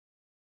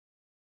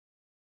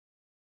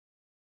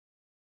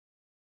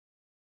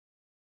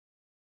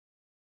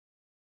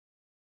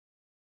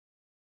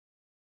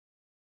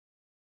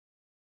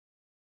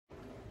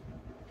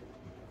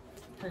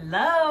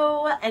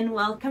Hello, and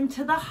welcome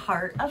to the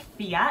Heart of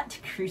Fiat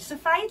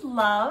Crucified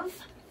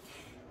Love.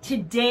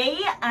 Today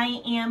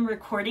I am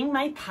recording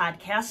my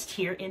podcast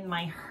here in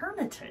my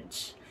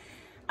hermitage.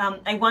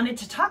 I wanted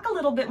to talk a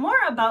little bit more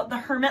about the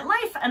hermit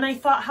life, and I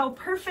thought how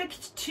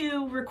perfect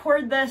to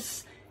record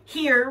this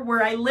here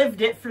where I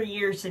lived it for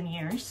years and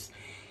years.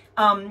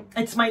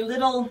 It's my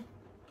little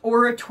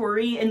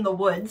oratory in the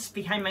woods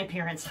behind my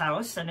parents'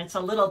 house, and it's a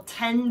little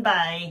 10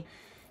 by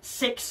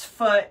 6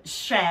 foot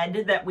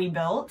shed that we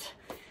built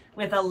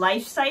with a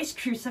life-size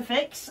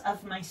crucifix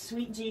of my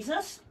sweet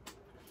Jesus.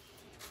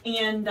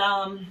 And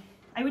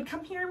I would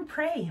come here and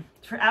pray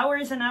for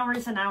hours and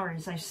hours and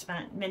hours. I've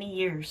spent many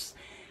years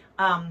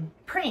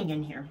praying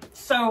in here.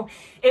 So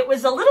it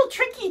was a little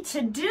tricky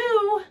to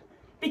do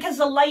because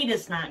the light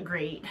is not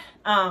great.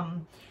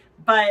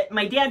 But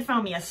my dad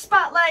found me a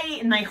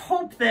spotlight, and I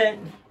hope that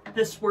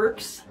this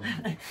works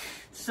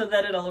so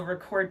that it'll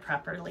record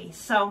properly.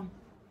 So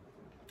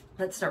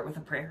let's start with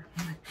a prayer.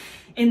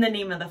 In the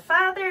name of the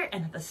Father,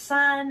 and of the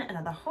Son, and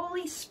of the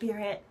Holy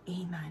Spirit,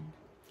 amen.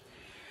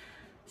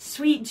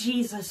 Sweet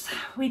Jesus,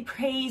 we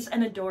praise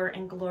and adore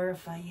and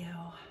glorify you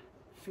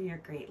for your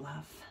great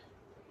love.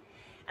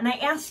 And I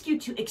ask you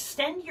to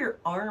extend your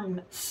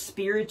arm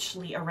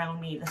spiritually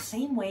around me the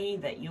same way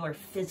that you are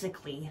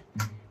physically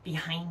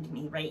behind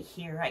me right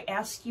here. I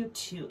ask you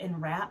to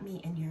enwrap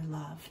me in your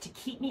love, to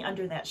keep me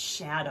under that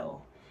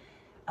shadow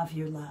of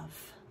your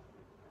love.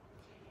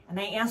 And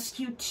I ask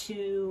you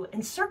to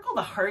encircle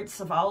the hearts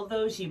of all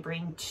those you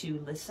bring to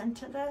listen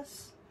to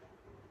this,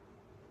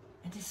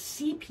 and to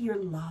seep your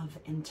love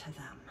into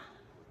them.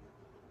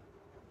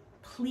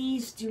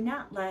 Please do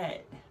not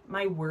let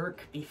my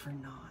work be for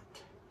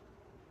naught.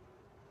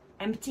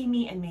 Empty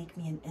me and make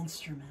me an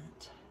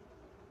instrument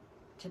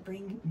to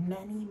bring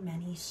many,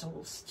 many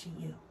souls to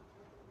you.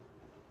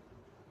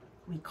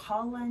 We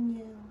call on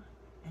you,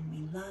 and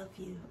we love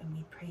you, and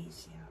we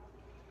praise you.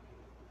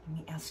 And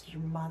we ask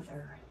your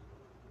mother,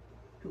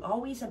 who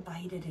always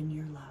abided in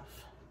your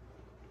love,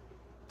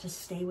 to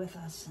stay with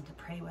us and to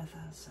pray with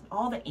us, and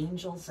all the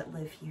angels that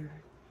live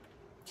here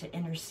to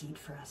intercede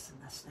for us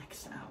in this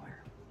next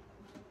hour.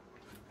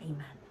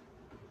 Amen.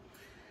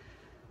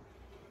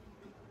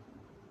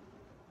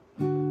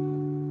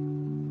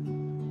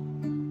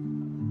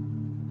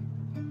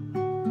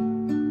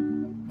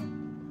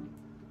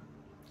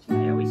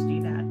 I always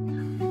do that.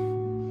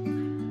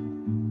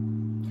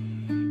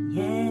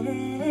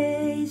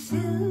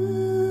 Jesus.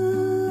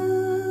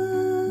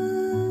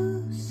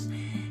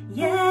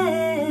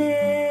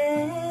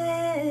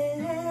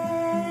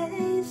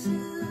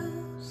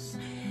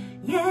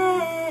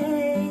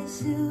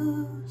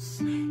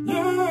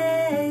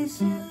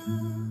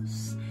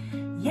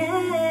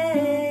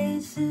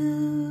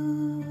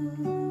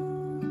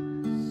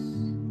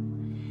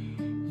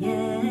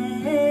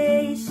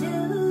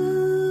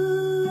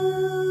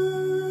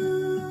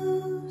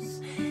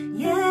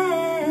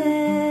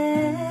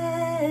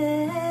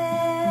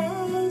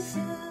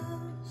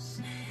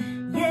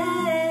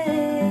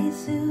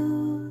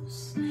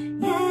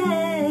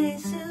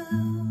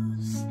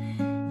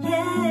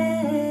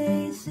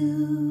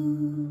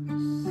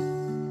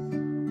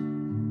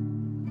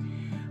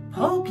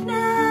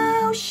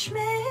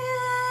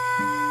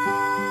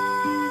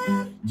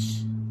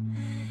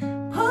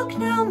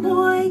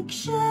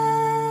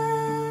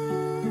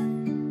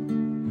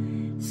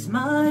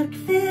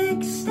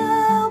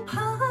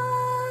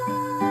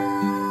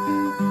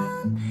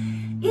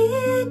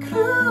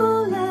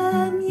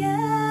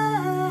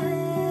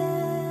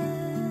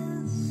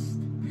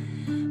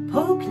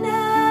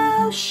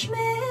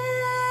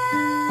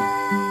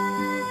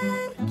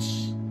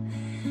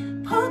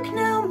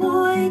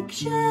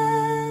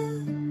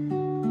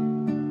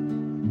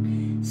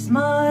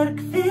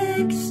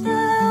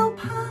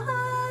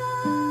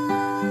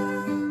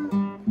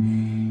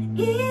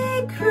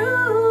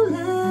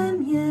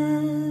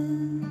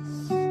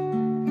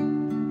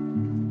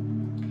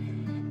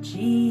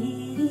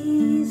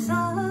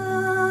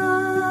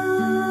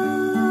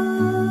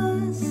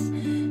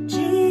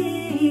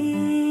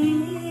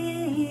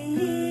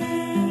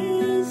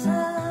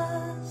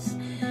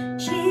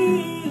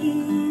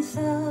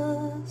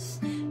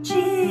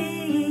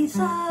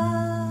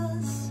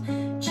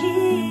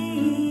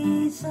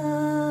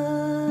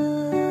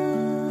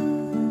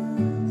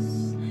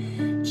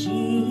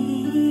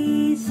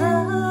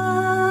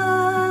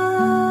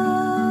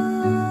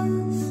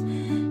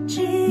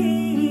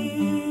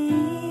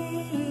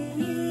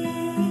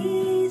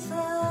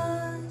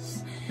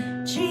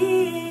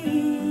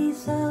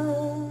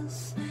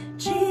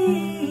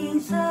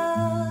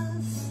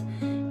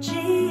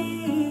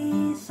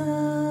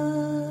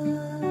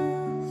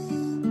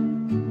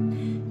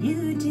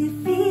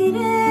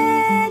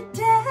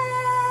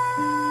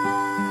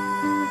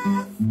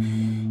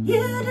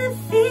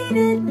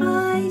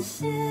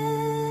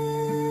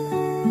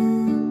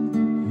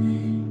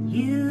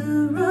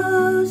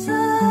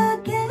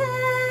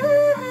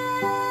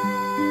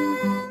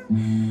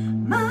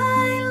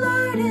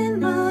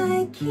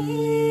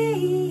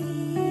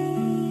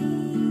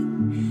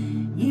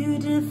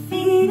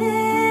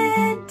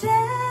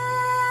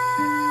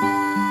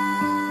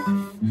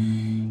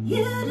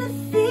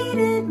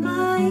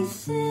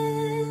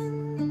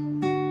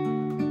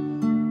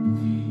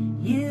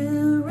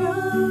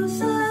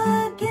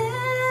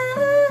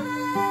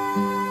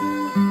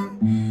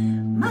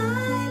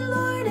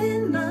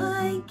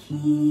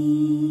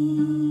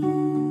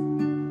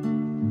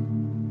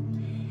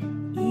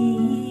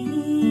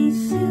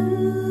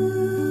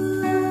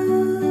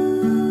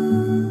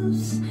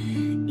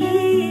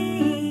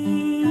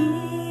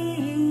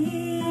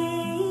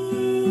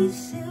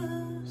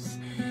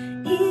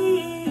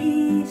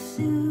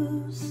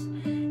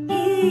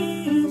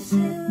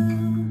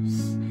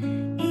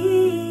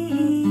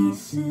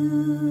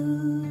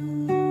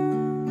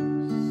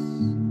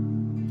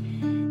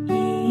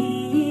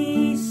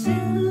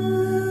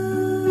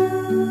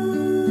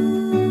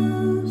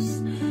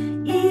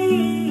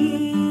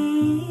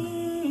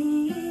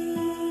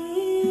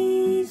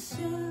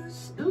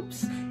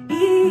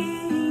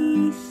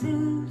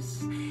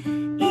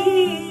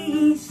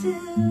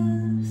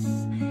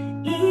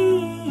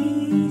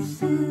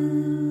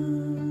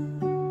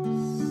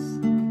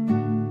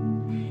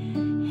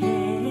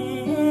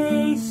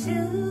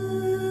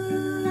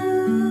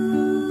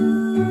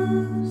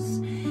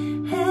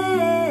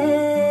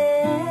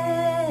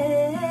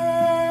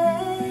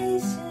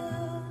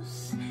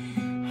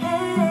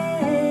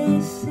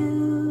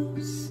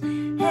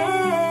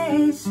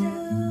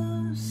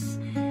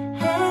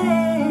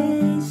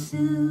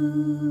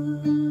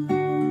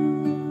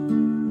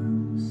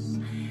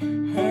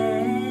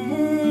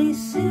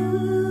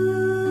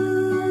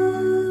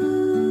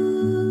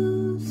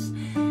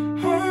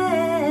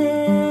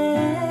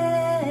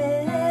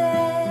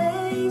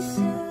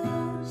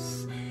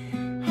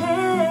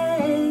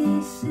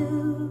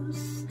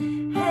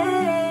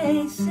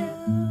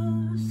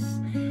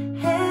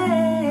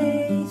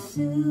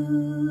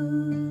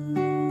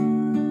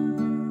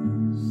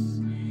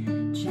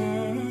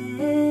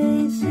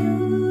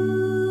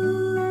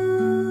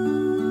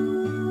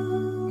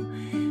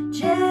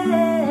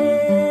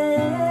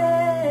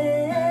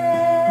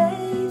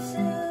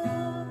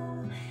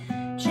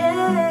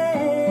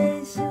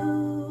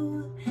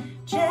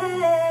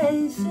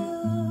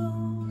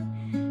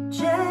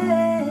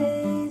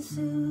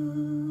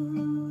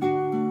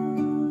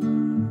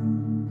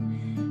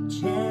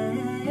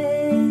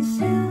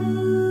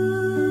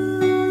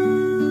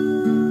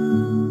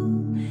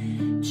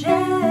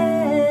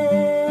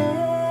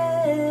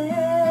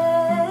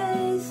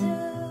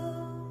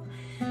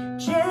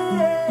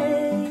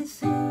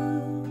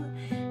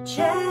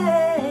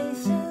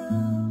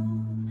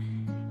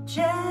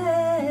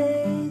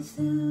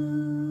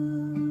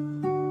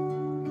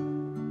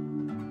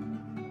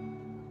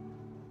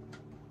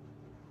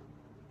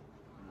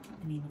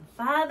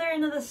 Father,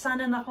 and of the Son,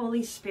 and the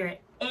Holy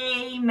Spirit.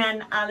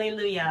 Amen.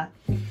 Alleluia.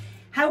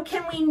 How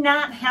can we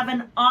not have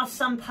an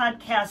awesome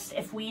podcast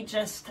if we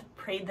just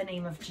prayed the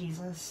name of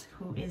Jesus,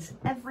 who is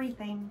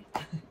everything?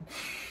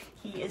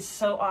 He is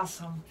so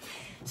awesome.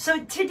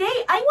 So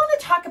today I want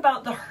to talk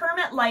about the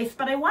hermit life,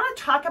 but I want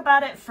to talk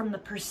about it from the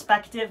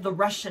perspective, the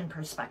Russian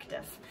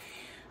perspective.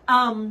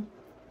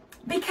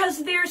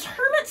 Because there's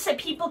hermits that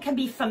people can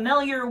be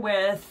familiar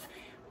with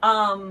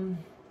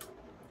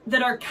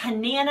that are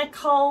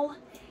canonical,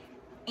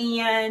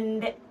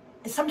 and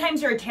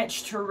sometimes are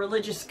attached to a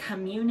religious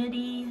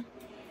community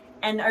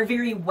and are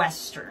very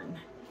Western.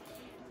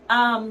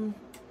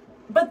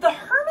 But the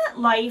hermit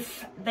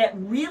life that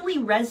really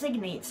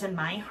resonates in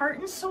my heart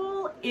and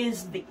soul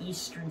is the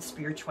Eastern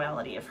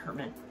spirituality of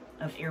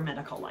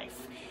eremitical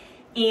life.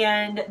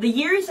 And the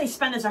years I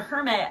spent as a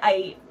hermit,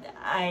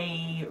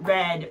 I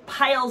read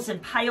piles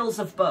and piles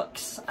of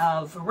books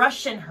of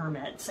Russian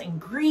hermits and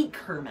Greek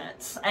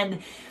hermits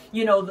and,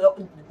 you know,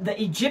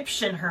 the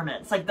Egyptian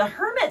hermits, like the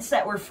hermits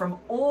that were from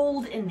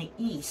old in the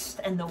East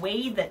and the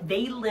way that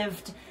they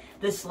lived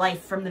this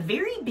life from the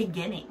very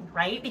beginning,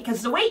 right?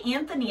 Because the way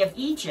Anthony of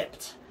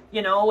Egypt,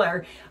 you know,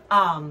 or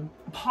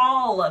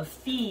Paul of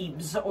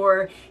Thebes,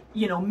 or,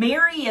 you know,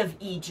 Mary of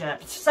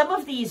Egypt, some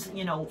of these,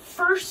 you know,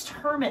 first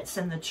hermits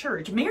in the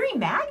church, Mary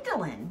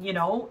Magdalene, you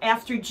know,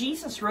 after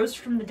Jesus rose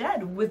from the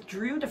dead,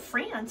 withdrew to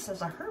France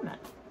as a hermit.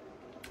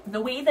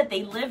 The way that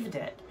they lived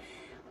it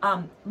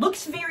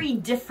looks very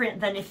different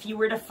than if you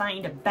were to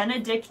find a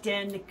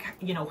Benedictine,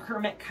 you know,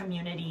 hermit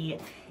community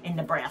in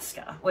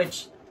Nebraska,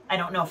 which I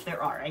don't know if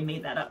there are. I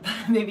made that up.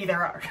 Maybe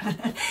there are.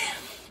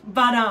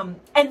 But,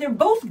 and they're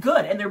both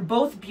good and they're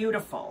both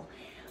beautiful.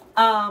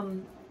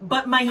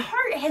 But my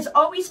heart has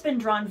always been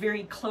drawn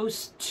very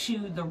close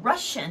to the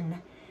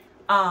Russian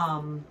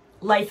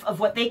life of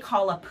what they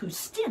call a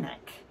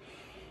Poustinik.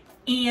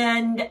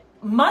 And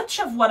much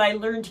of what I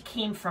learned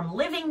came from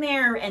living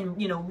there and,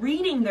 you know,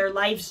 reading their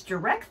lives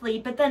directly,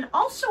 but then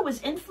also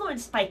was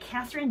influenced by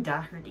Catherine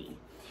Daugherty.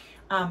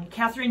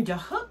 Catherine de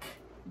Hook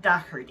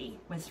Daugherty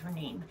was her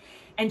name.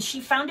 And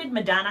she founded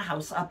Madonna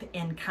House up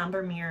in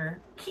Combermere,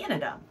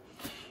 Canada.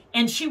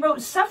 And she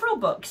wrote several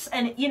books.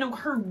 And, you know,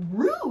 her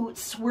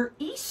roots were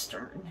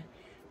Eastern,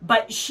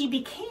 but she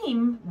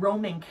became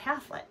Roman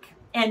Catholic.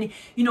 And,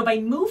 you know, by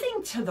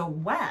moving to the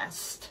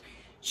West,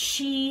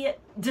 she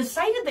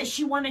decided that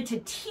she wanted to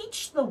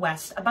teach the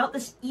West about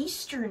this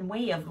Eastern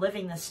way of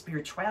living this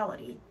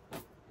spirituality.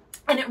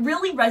 And it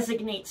really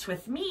resonates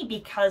with me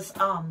because,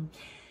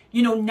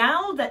 you know,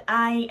 now that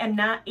I am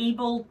not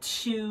able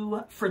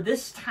to, for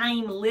this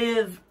time,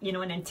 live, you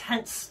know, an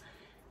intense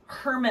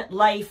hermit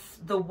life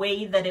the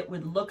way that it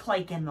would look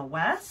like in the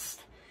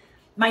West,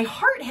 my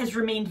heart has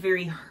remained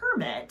very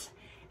hermit,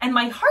 and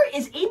my heart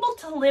is able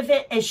to live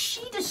it as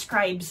she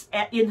describes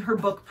in her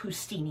book,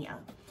 Poustinia.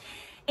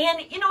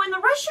 And, you know, in the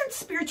Russian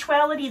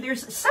spirituality,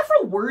 there's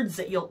several words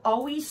that you'll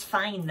always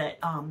find that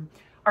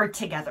are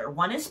together.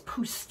 One is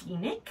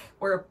Poustinik,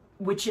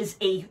 which is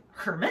a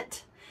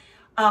hermit,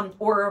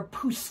 or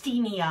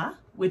Poustinia,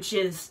 which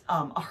is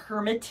a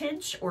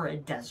hermitage or a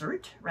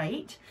desert,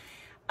 right?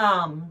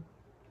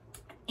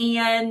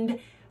 And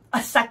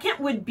a second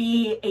would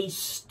be a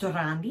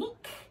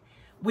Strannik,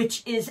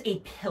 which is a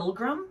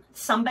pilgrim,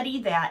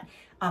 somebody that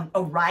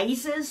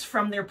arises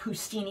from their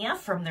Poustinia,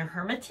 from their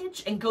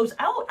hermitage, and goes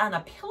out on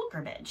a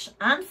pilgrimage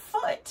on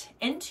foot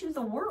into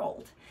the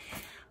world.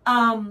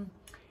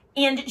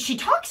 And she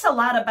talks a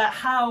lot about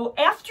how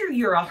after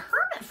you're a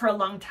hermit for a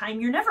long time,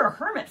 you're never a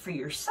hermit for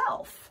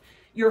yourself.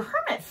 You're a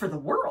hermit for the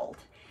world.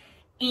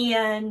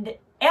 And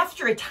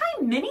after a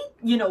time, many,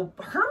 you know,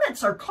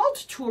 hermits are called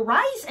to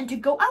arise and to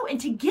go out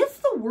and to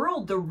give the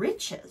world the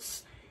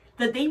riches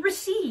that they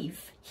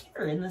receive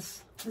here in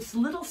this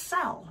little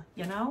cell,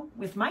 you know,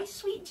 with my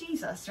sweet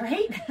Jesus,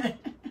 right?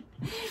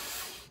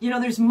 You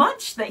know, there's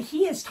much that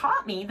he has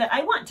taught me that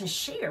I want to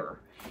share.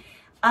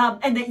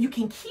 And that you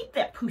can keep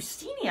that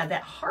Poustinia,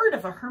 that heart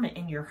of a hermit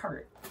in your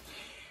heart.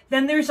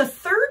 Then there's a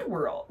third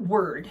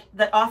word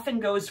that often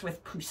goes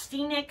with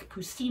Poustinik,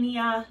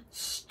 Poustinia,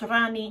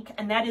 Strannik,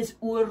 and that is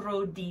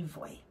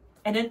Urodivoy.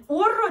 And an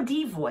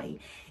Urodivoy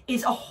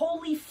is a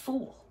holy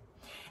fool.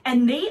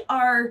 And they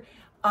are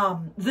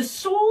the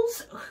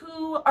souls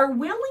who are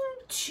willing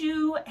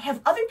to have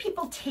other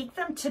people take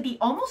them to be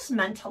almost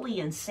mentally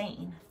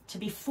insane, to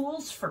be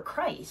fools for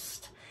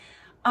Christ.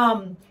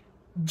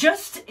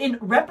 Just in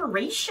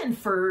reparation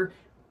for,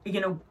 you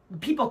know,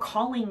 people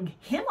calling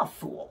him a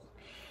fool.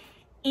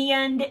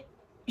 And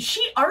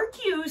she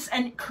argues,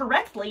 and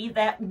correctly,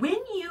 that when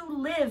you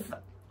live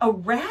a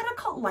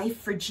radical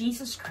life for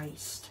Jesus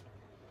Christ,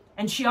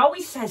 and she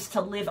always says to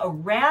live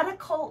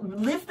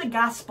the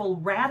gospel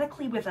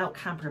radically without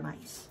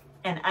compromise.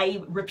 And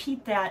I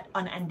repeat that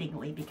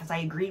unendingly because I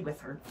agree with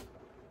her.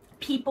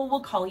 People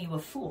will call you a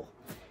fool,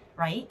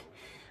 right?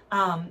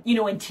 You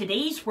know, in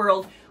today's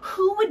world,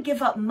 who would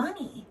give up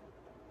money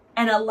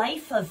and a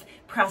life of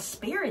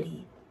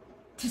prosperity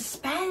to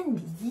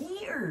spend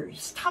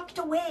years tucked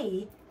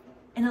away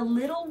in a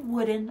little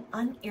wooden,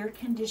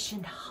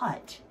 unair-conditioned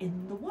hut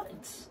in the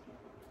woods?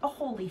 A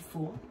holy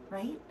fool,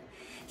 right?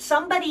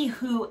 Somebody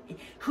who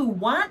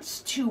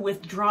wants to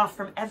withdraw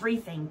from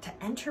everything to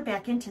enter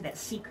back into that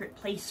secret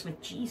place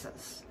with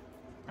Jesus.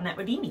 And that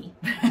would be me.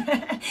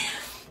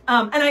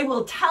 And I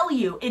will tell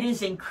you, it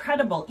is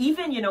incredible.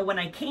 Even, you know, when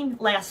I came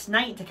last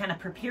night to kind of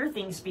prepare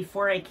things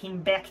before I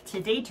came back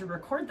today to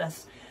record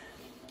this,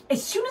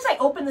 as soon as I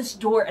open this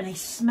door and I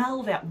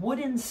smell that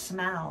wooden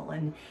smell,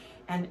 and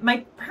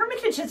my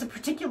hermitage has a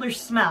particular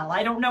smell.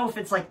 I don't know if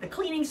it's like the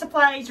cleaning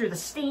supplies or the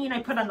stain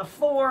I put on the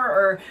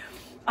floor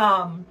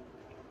or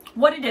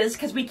what it is,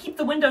 because we keep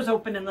the windows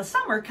open in the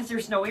summer because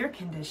there's no air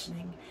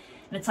conditioning.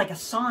 And it's like a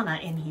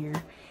sauna in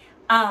here.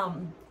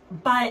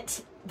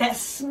 But that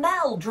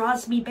smell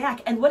draws me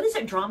back. And what does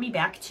it draw me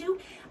back to?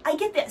 I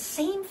get that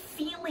same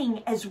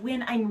feeling as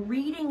when I'm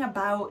reading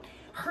about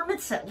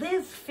hermits that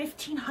lived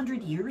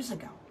 1,500 years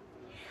ago.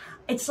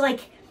 It's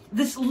like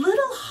this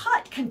little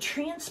hut can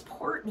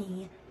transport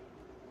me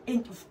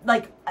in,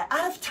 like,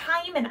 out of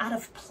time and out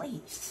of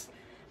place,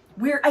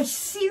 where I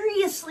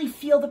seriously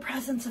feel the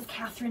presence of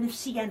Catherine of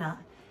Siena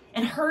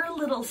and her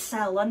little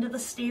cell under the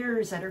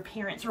stairs at her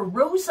parents', or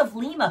Rose of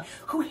Lima,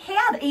 who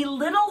had a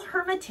little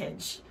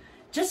hermitage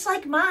just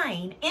like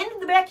mine in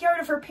the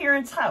backyard of her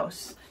parents'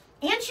 house.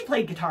 And she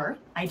played guitar.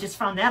 I just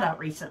found that out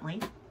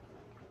recently.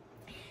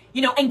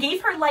 You know, and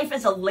gave her life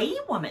as a lay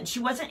woman. She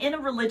wasn't in a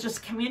religious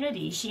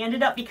community. She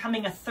ended up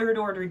becoming a third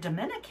order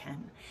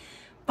Dominican.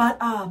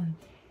 But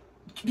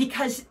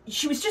because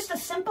she was just a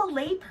simple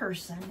lay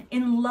person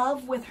in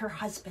love with her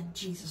husband,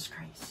 Jesus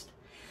Christ.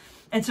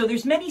 And so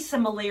there's many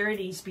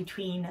similarities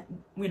between,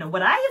 you know,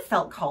 what I have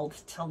felt called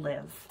to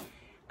live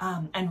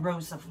and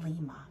Rose of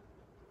Lima.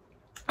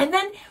 And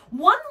then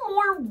one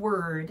more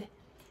word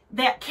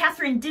that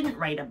Catherine didn't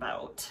write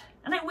about,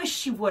 and I wish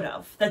she would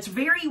have, that's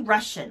very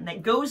Russian,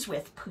 that goes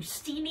with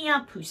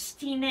Poustinia,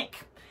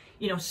 Poustinik,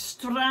 you know,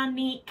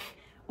 Strannik,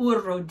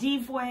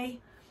 Urodivoy,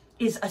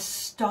 is a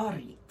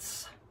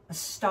Staretz. A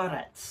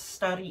Staretz.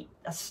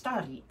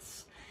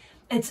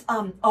 It's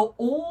an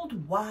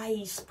old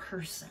wise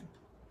person.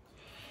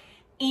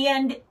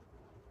 And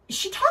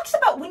she talks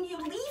about when you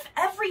leave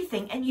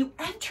everything and you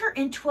enter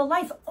into a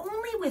life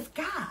only with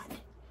God,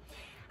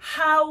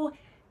 how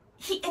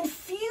he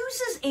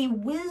infuses a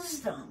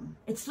wisdom.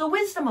 It's the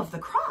wisdom of the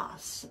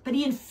cross, but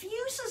he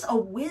infuses a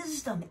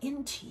wisdom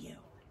into you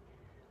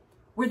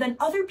where then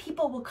other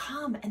people will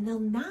come and they'll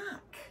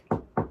knock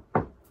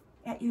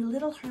at your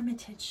little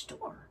hermitage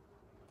door.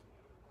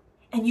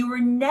 And you were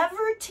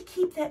never to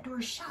keep that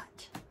door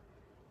shut.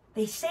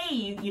 They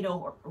say, you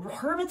know,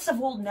 hermits of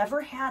old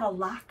never had a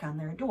lock on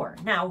their door.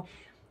 Now,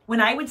 when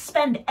I would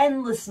spend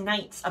endless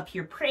nights up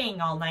here praying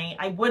all night,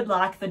 I would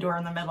lock the door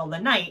in the middle of the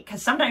night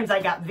because sometimes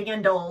I got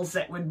vandals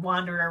that would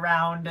wander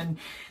around and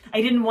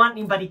I didn't want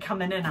anybody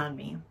coming in on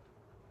me.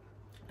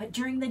 But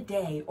during the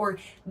day, or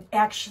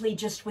actually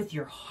just with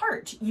your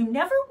heart, you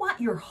never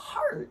want your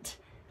heart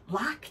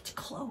locked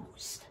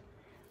closed.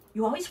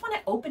 You always want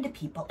it open to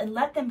people and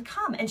let them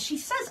come. And she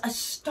says a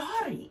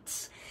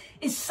Staretz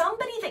is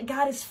somebody that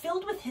God has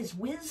filled with his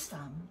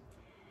wisdom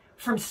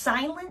from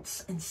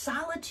silence and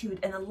solitude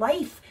and a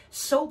life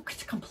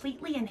soaked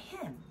completely in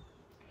him.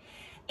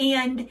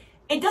 And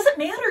it doesn't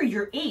matter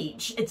your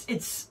age.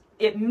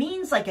 It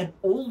means like an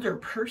older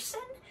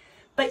person,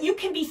 but you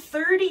can be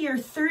 30 or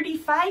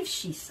 35,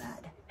 she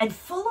said, and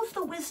full of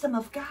the wisdom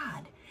of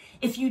God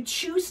if you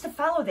choose to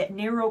follow that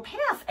narrow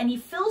path, and he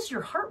fills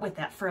your heart with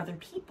that for other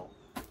people.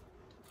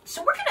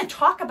 So we're going to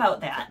talk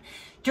about that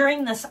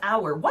during this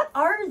hour. What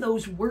are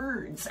those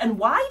words and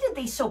why did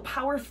they so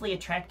powerfully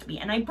attract me?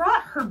 And I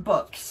brought her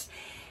books,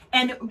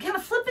 and kind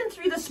of flipping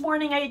through this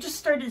morning, I just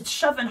started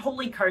shoving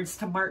holy cards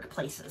to mark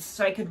places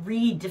so I could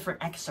read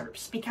different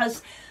excerpts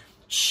because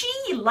she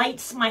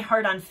lights my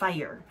heart on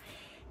fire.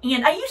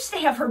 And I used to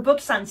have her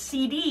books on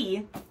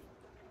CD.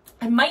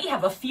 I might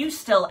have a few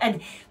still.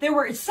 And there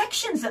were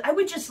sections that I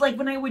would just, like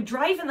when I would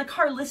drive in the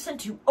car, listen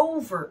to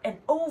over and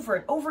over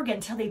and over again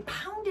until they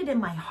pounded in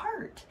my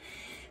heart.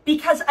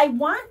 Because I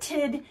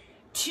wanted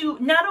to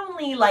not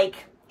only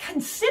like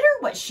consider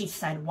what she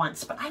said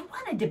once, but I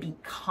wanted to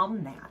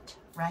become that,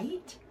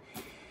 right?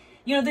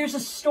 You know, there's a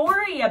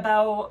story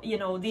about, you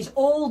know, these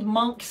old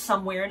monks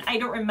somewhere, and I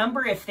don't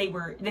remember if they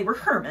were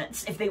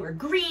hermits, if they were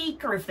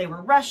Greek or if they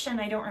were Russian,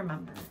 I don't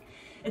remember.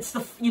 It's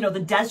the, you know, the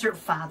desert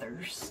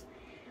fathers.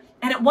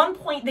 And at one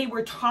point they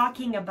were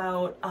talking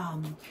about,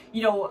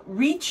 you know,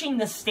 reaching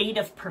the state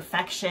of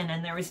perfection,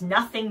 and there was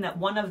nothing that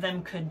one of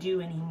them could do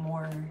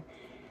anymore.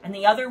 And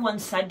the other one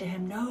said to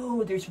him,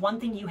 no, there's one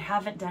thing you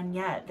haven't done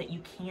yet that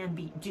you can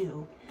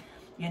do.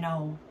 You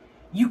know,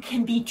 you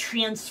can be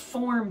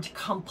transformed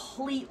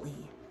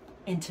completely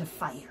into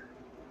fire.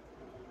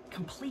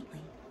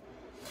 Completely.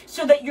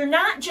 So that you're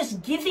not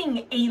just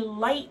giving a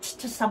light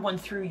to someone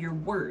through your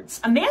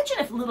words. Imagine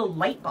if little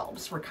light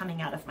bulbs were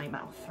coming out of my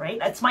mouth, right?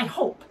 That's my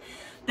hope.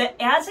 That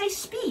as I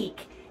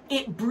speak,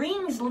 it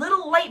brings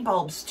little light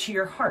bulbs to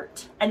your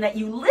heart. And that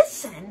you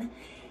listen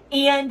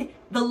and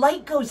the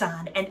light goes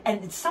on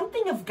and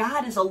something of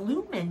God is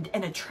illumined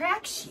and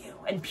attracts you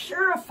and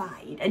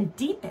purified and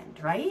deepened,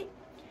 right?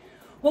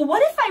 Well,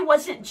 what if I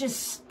wasn't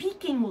just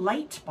speaking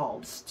light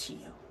bulbs to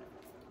you?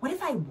 What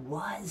if I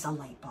was a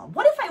light bulb?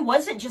 What if I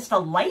wasn't just a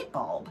light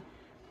bulb,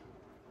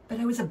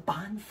 but I was a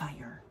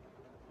bonfire?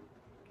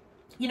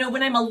 You know,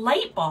 when I'm a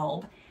light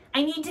bulb,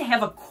 I need to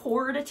have a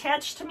cord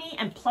attached to me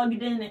and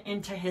plugged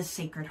into his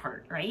sacred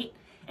heart, right?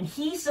 And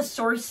he's the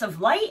source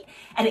of light,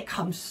 and it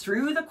comes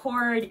through the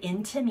cord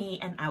into me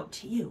and out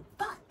to you.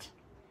 But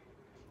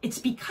it's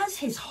because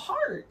his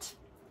heart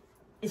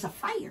is a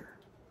fire,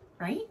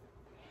 right?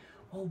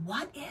 Well,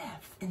 what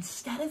if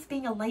instead of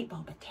being a light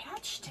bulb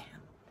attached to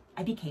him,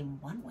 I became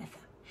one with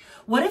him?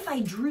 What if I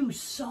drew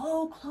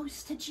so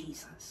close to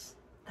Jesus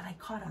that I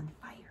caught on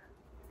fire?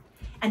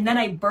 And then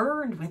I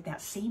burned with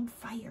that same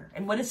fire.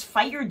 And what does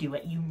fire do?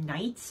 It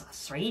unites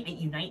us, right? It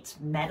unites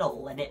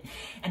metal and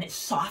it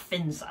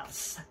softens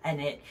us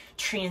and it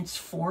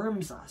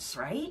transforms us,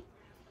 right?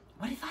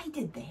 What if I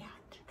did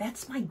that?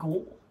 That's my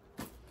goal.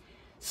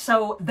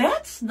 So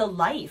that's the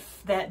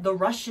life that the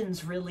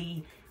Russians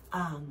really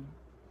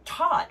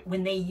taught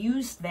when they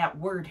used that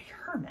word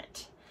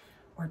hermit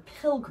or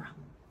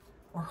pilgrim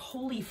or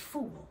holy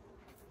fool,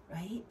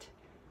 right?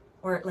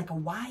 Or like a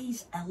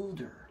wise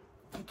elder.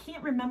 I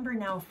can't remember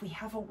now if we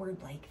have a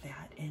word like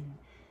that in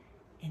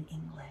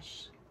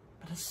English,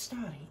 but a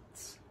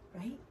Staretz,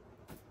 right?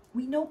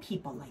 We know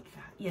people like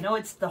that. You know,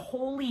 it's the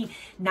holy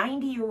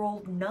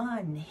 90-year-old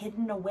nun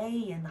hidden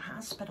away in the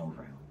hospital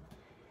room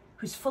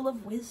who's full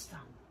of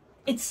wisdom.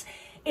 It's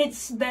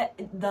the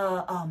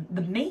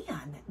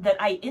man that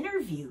I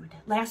interviewed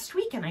last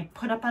week and I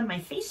put up on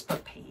my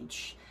Facebook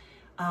page,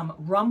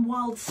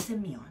 Rumwald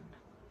Simeon.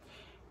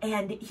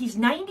 And he's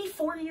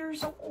 94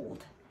 years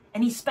old.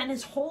 And he spent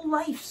his whole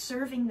life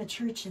serving the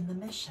church in the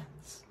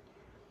missions.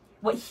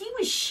 What he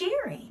was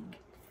sharing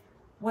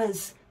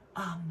was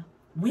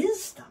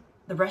wisdom.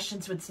 The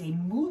Russians would say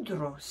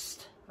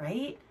mudrost,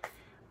 right?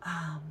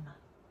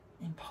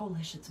 In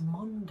Polish, it's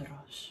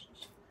mądrość.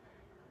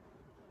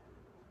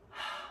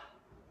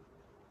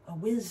 A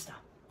wisdom.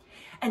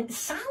 And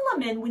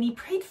Solomon, when he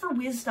prayed for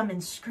wisdom in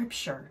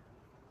Scripture,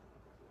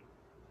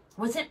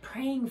 wasn't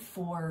praying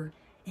for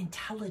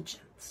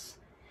intelligence.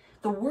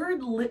 The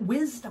word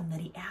wisdom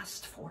that he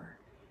asked for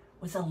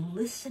was a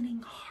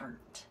listening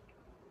heart.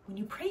 When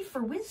you pray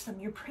for wisdom,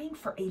 you're praying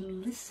for a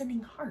listening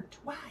heart.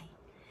 Why?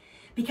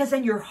 Because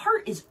then your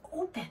heart is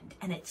opened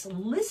and it's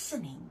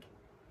listening.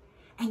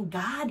 And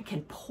God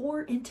can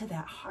pour into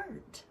that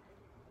heart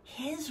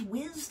his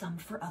wisdom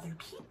for other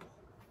people,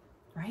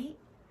 right?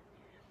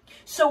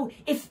 So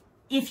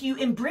if you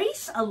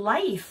embrace a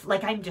life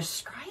like I'm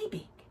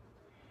describing,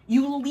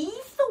 you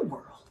leave the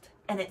world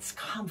and its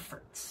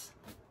comforts.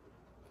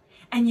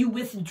 And you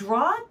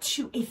withdraw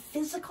to a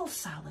physical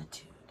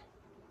solitude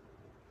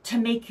to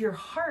make your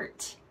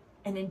heart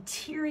an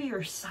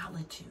interior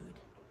solitude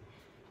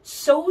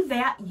so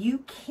that you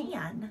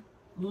can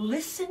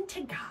listen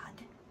to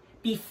God,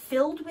 be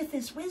filled with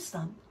his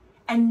wisdom,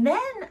 and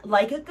then,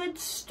 like a good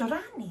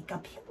Strannik, a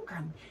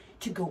pilgrim,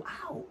 to go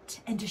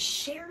out and to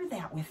share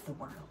that with the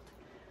world.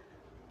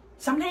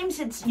 Sometimes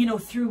it's,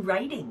 through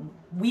writing.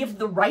 We have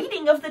the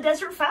writing of the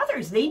Desert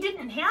Fathers. They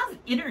didn't have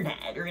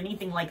internet or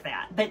anything like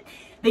that, but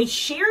they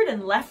shared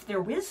and left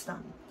their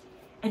wisdom.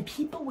 And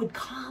people would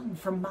come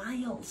from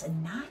miles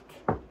and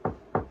knock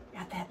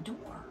at that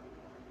door.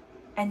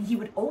 And he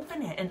would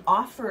open it and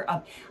offer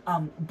up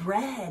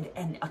bread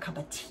and a cup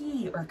of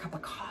tea or a cup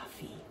of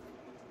coffee.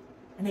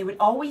 And they would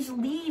always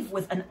leave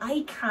with an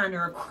icon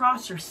or a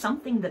cross or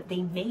something that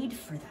they made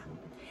for them.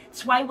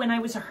 That's why when I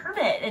was a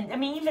hermit, and I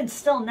mean, even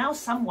still now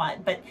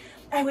somewhat, but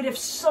I would have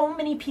so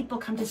many people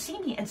come to see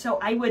me. And so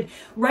I would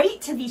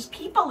write to these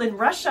people in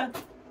Russia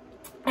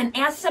and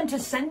ask them to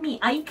send me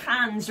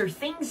icons or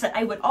things that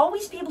I would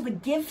always be able to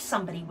give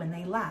somebody when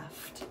they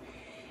left.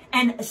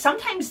 And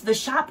sometimes the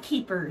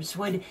shopkeepers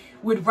would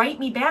write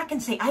me back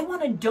and say, I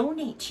want to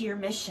donate to your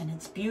mission.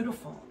 It's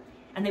beautiful.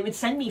 And they would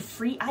send me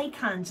free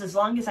icons as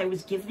long as I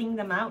was giving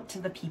them out to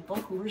the people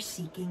who were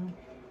seeking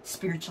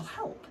spiritual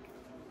help.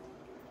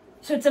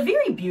 So it's a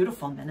very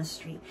beautiful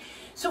ministry.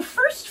 So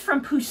first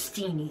from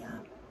Poustinia,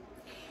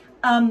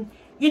 Catherine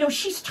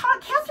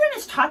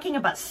is talking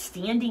about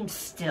standing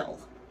still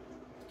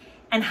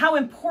and how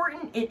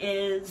important it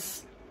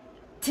is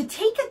to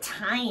take a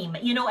time,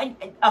 and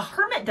a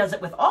hermit does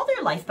it with all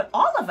their life, but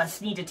all of us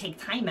need to take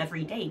time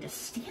every day to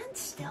stand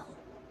still,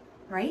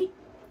 right?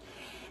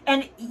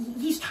 And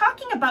he's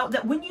talking about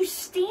that when you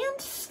stand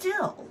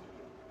still,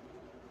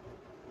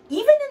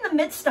 even in the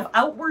midst of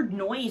outward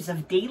noise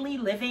of daily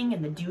living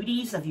and the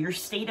duties of your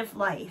state of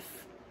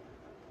life,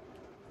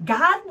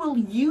 God will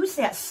use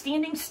that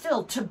standing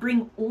still to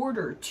bring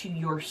order to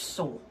your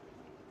soul.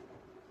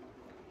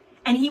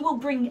 And he will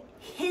bring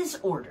his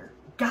order,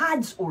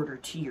 God's order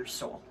to your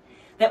soul,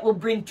 that will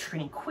bring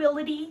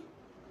tranquility,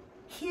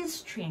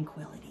 his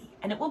tranquility,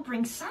 and it will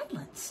bring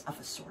silence of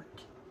a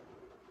sort.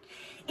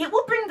 It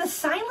will bring the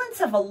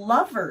silence of a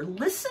lover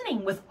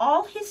listening with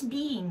all his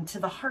being to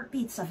the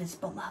heartbeats of his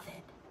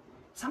beloved.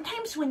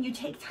 Sometimes when you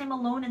take time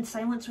alone in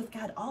silence with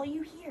God, all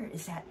you hear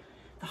is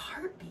the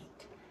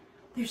heartbeat.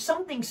 There's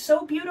something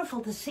so beautiful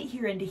to sit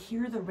here and to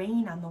hear the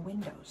rain on the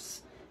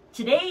windows.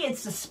 Today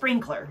it's a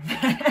sprinkler.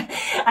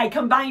 I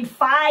combined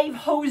 5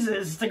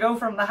 hoses to go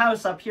from the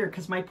house up here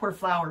because my poor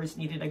flowers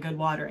needed a good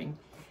watering.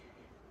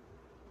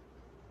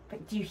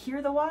 But do you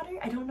hear the water?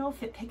 I don't know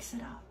if it picks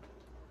it up.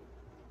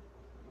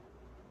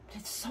 But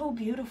it's so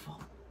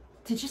beautiful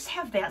to just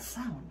have that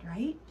sound,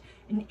 right?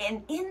 And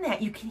in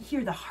that, you can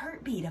hear the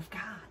heartbeat of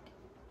God.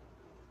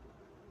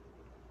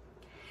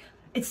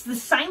 It's the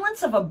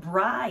silence of a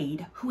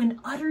bride who in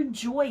utter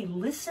joy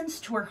listens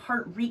to her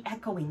heart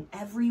re-echoing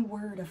every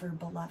word of her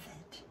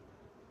beloved.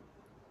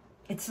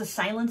 It's the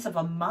silence of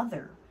a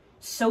mother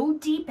so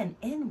deep and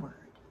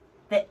inward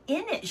that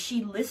in it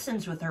she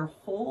listens with her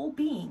whole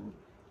being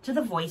to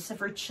the voice of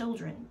her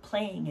children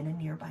playing in a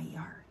nearby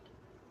yard,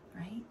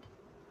 right?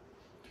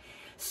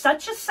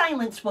 Such a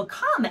silence will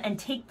come and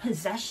take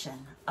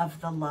possession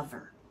of the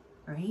lover,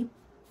 right?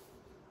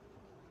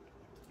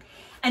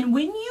 And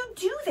when you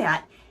do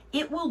that,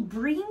 it will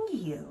bring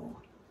you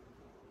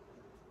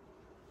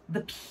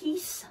the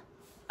peace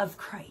of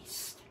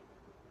Christ.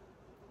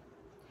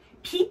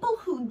 People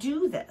who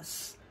do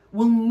this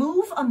will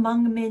move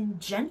among men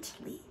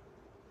gently,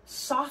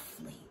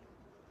 softly,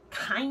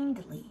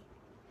 kindly.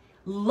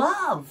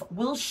 Love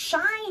will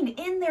shine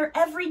in their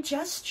every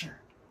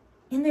gesture,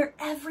 in their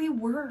every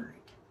word.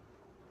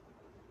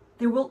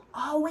 There will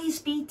always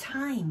be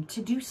time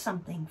to do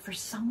something for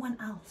someone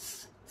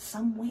else,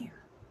 somewhere.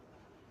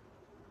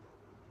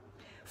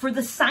 For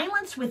the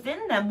silence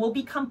within them will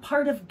become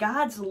part of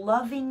God's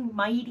loving,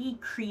 mighty,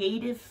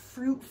 creative,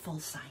 fruitful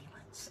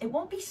silence. It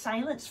won't be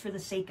silence for the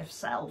sake of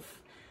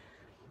self.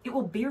 It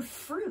will bear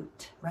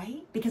fruit,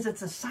 right? Because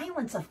it's a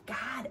silence of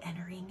God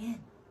entering in.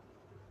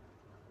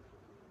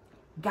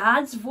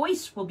 God's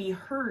voice will be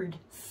heard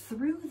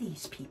through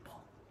these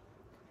people.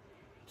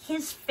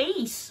 His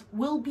face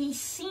will be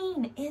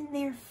seen in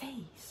their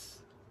face.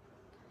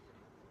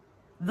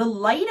 The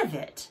light of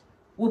it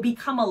will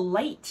become a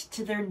light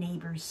to their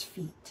neighbor's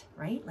feet,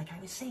 right? Like I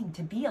was saying,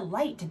 to be a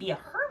light, to be a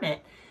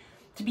hermit,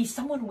 to be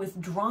someone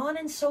withdrawn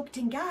and soaked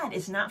in God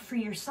is not for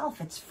yourself,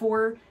 it's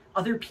for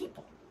other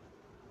people.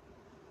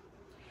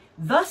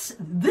 Thus,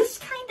 this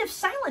kind of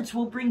silence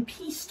will bring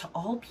peace to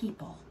all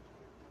people.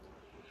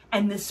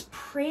 And this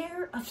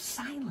prayer of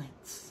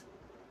silence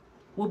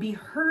will be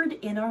heard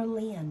in our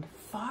land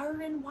far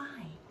and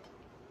wide.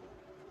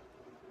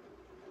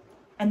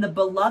 And the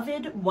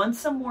beloved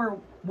once more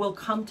will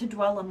come to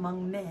dwell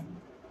among men,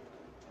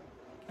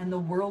 and the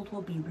world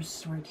will be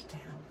restored to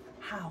him.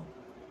 How?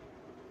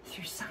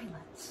 Through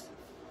silence.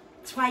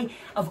 That's why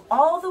of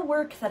all the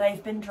work that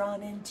I've been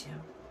drawn into,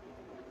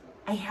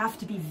 I have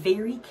to be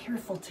very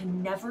careful to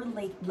never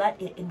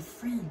let it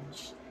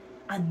infringe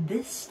on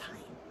this time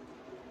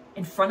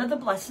in front of the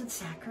Blessed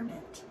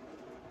Sacrament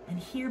and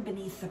here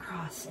beneath the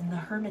cross in the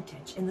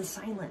hermitage, in the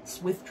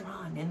silence,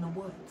 withdrawn in the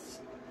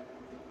woods.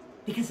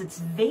 Because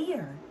it's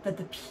there that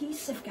the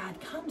peace of God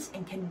comes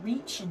and can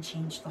reach and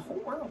change the whole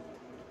world.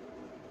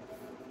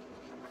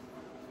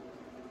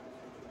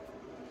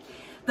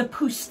 The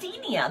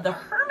Poustinia, the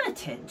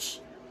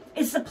hermitage,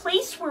 is the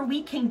place where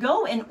we can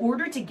go in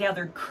order to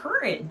gather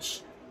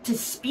courage to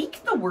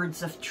speak the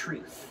words of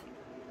truth,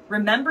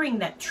 remembering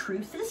that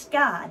truth is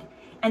God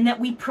and that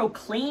we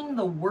proclaim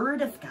the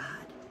word of God.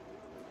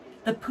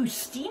 The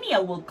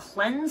Poustinia will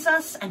cleanse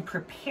us and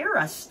prepare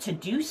us to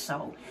do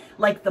so,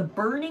 like the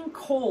burning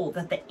coal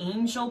that the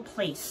angel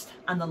placed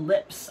on the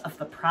lips of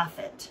the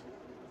prophet,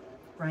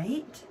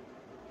 right?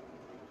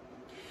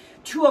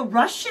 To a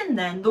Russian,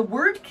 then, the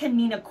word can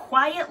mean a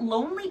quiet,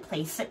 lonely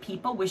place that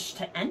people wish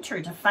to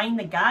enter to find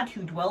the God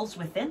who dwells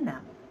within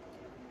them.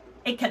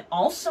 It can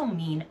also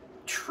mean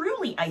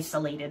truly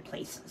isolated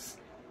places,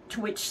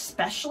 to which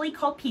specially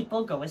called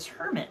people go as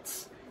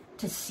hermits,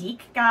 to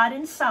seek God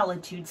in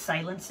solitude,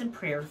 silence, and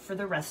prayer for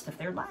the rest of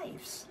their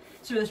lives.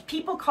 So there's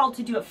people called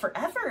to do it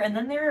forever, and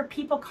then there are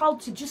people called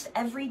to just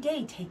every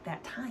day take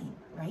that time,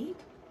 right?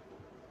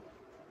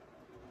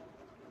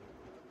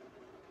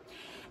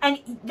 And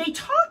they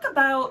talk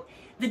about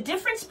the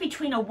difference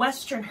between a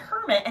Western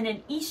hermit and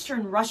an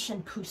Eastern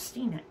Russian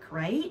Poustinik,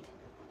 right?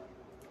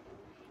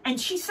 And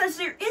she says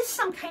there is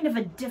some kind of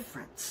a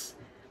difference.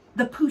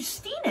 The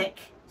Poustinik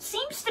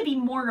seems to be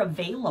more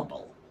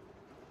available.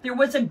 There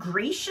was a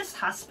gracious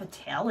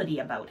hospitality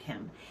about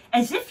him,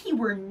 as if he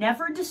were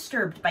never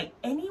disturbed by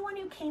anyone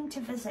who came to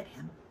visit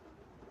him.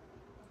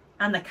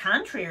 On the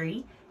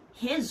contrary,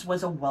 his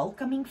was a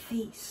welcoming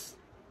face.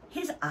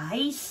 His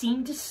eyes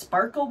seemed to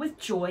sparkle with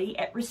joy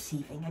at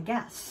receiving a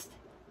guest.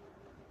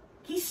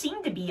 He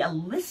seemed to be a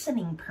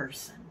listening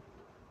person,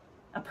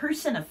 a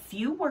person of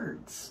few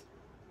words,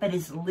 but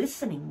his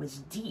listening was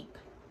deep,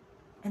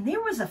 and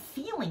there was a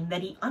feeling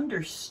that he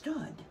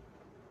understood.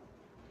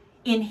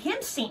 In him,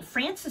 St.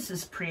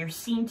 Francis's prayer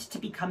seemed to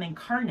become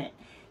incarnate.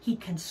 He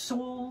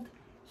consoled,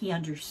 he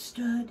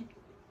understood,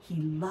 he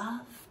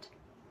loved,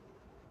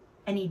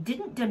 and he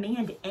didn't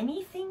demand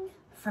anything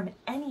from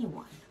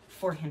anyone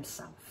for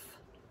himself.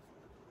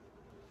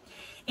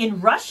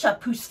 In Russia,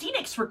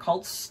 Poustiniks were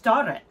called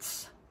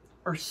Staretz,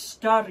 or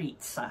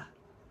Staritsa,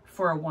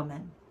 for a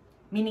woman,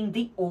 meaning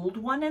the old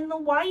one and the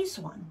wise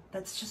one.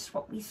 That's just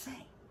what we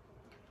say.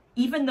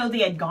 Even though they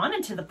had gone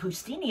into the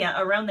Poustinia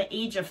around the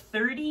age of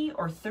 30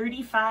 or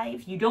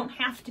 35, you don't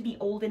have to be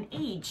old in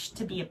age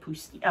to be a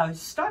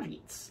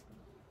Staritz.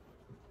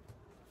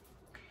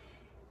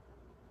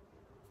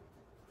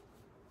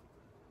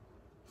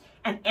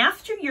 And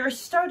after you're a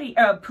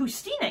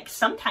Poustinik,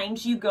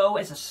 sometimes you go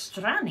as a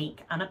Strannik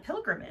on a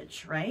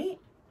pilgrimage, right?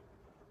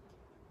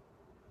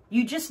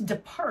 You just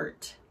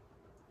depart.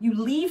 You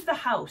leave the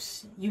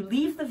house. You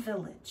leave the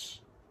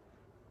village.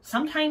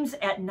 Sometimes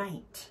at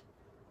night.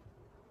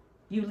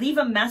 You leave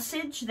a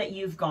message that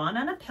you've gone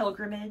on a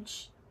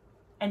pilgrimage,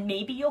 and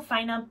maybe you'll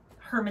find a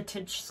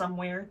hermitage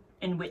somewhere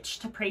in which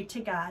to pray to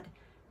God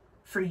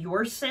for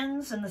your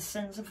sins and the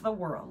sins of the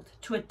world,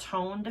 to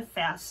atone, to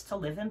fast, to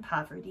live in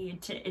poverty,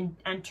 and to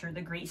enter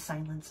the great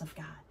silence of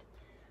God.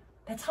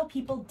 That's how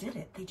people did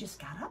it. They just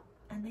got up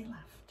and they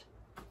left.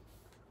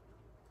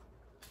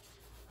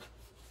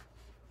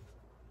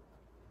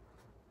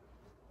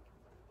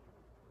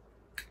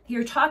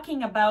 You're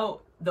talking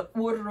about the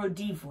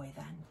Urodivoy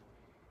then.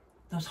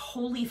 Those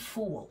holy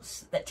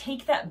fools that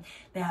take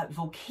that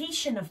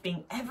vocation of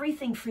being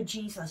everything for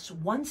Jesus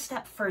one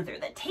step further,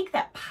 that take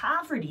that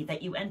poverty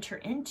that you enter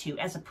into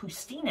as a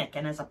Poustinik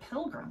and as a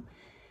pilgrim,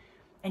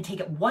 and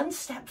take it one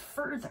step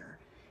further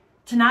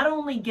to not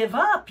only give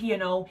up,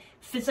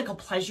 physical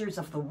pleasures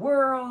of the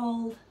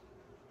world,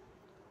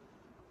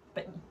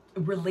 but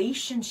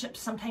relationships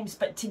sometimes,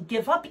 but to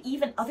give up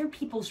even other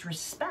people's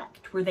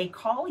respect, where they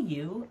call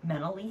you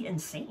mentally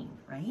insane,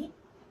 right?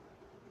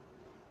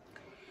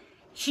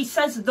 She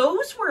says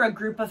those were a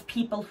group of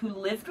people who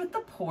lived with the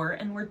poor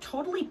and were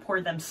totally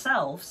poor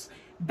themselves,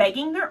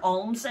 begging their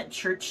alms at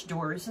church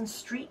doors and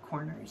street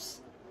corners.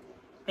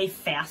 They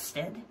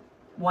fasted.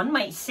 One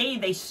might say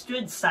they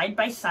stood side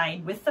by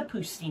side with the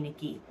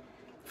Poustiniki,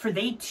 for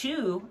they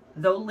too,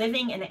 though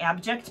living in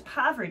abject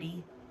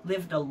poverty,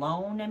 lived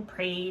alone and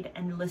prayed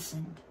and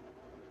listened.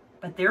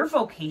 But their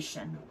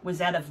vocation was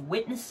that of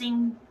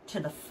witnessing to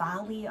the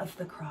folly of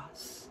the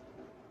cross,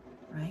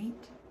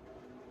 right?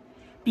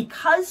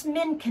 Because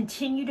men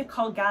continue to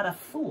call God a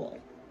fool,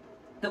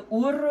 the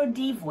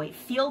Urodivoy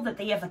feel that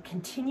they have a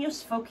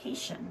continuous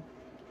vocation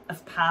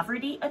of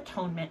poverty,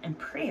 atonement, and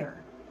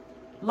prayer,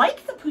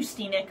 like the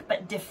Poustinik,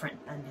 but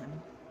different than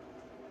him.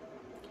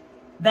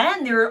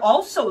 Then there are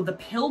also the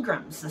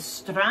pilgrims, the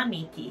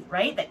Stranniki,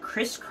 right, that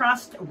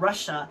crisscrossed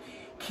Russia,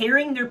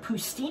 carrying their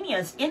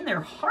Poustinias in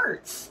their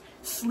hearts,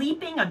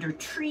 sleeping under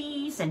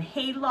trees and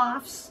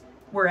haylofts,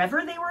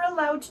 wherever they were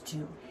allowed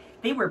to,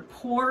 They were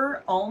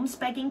poor,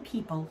 alms-begging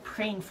people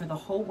praying for the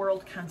whole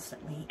world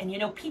constantly. And you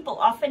know, people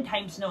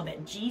oftentimes know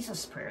that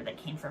Jesus' prayer that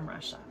came from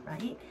Russia,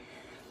 right?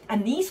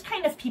 And these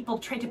kind of people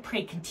try to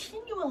pray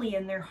continually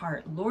in their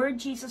heart, Lord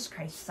Jesus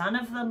Christ, Son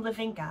of the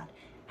living God,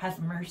 have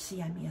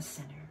mercy on me, a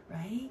sinner,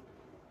 right?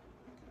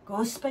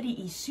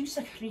 Господи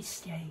Иисусе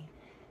Христе,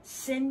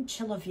 Сын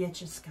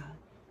человеческий,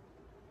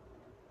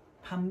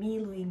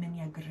 помилуй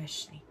меня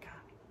грешника.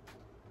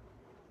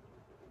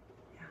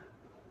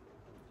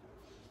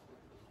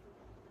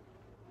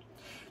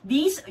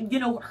 These, you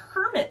know,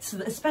 hermits,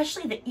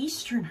 especially the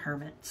Eastern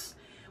hermits,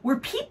 were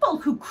people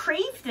who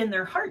craved in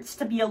their hearts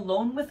to be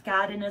alone with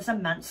God in his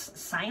immense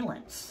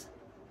silence.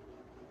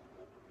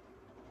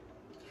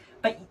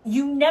 But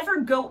you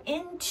never go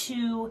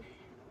into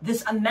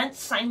this immense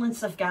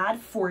silence of God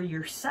for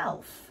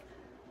yourself.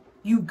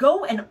 You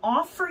go and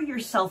offer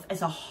yourself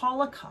as a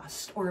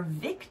holocaust or a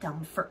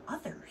victim for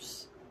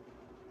others.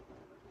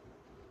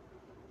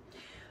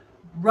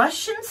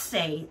 Russians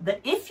say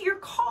that if you're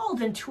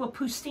called into a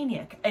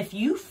Poustinik, if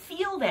you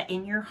feel that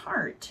in your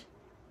heart,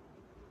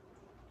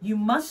 you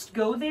must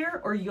go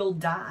there or you'll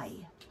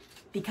die,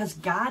 because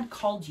God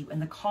called you and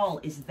the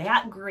call is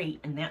that great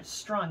and that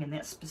strong and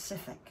that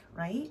specific,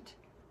 right?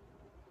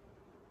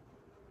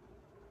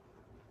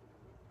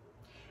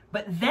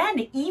 But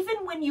then even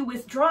when you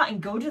withdraw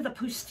and go to the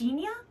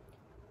Poustinia,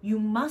 you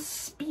must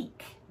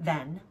speak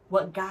then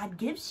what God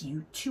gives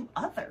you to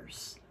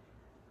others.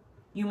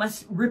 You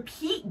must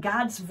repeat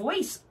God's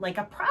voice like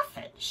a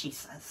prophet, she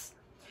says.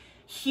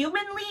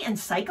 Humanly and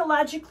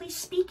psychologically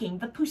speaking,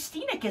 the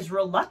Poustinik is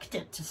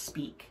reluctant to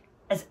speak,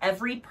 as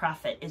every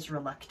prophet is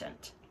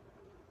reluctant.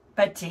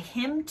 But to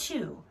him,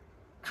 too,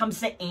 comes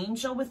the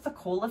angel with the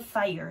coal of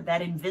fire,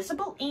 that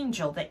invisible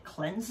angel that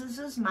cleanses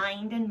his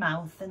mind and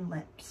mouth and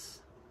lips.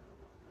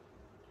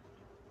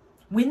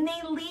 When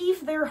they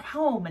leave their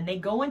home and they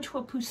go into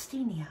a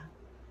Poustinia,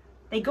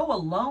 they go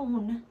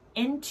alone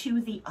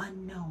into the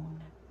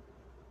unknown.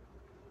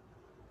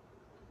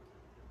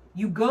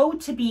 You go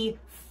to be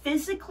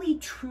physically,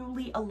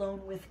 truly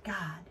alone with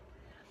God.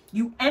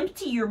 You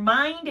empty your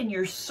mind and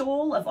your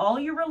soul of all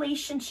your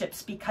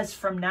relationships, because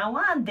from now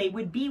on they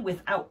would be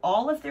without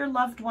all of their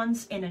loved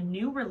ones in a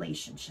new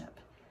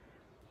relationship.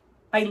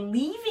 By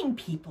leaving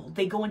people,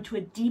 they go into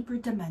a deeper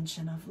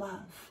dimension of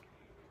love.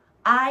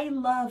 I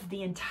love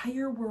the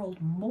entire world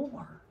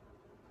more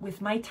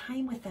with my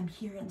time with them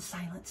here in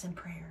silence and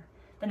prayer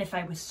than if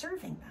I was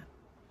serving them.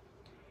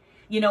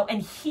 You know,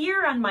 and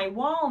here on my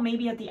wall,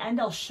 maybe at the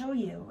end I'll show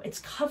you, it's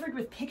covered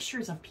with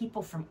pictures of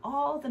people from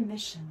all the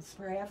missions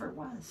where I ever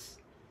was.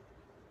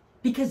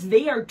 Because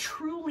they are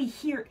truly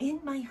here in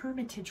my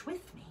hermitage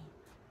with me.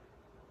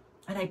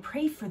 And I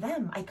pray for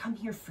them. I come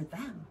here for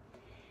them.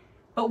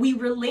 But we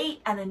relate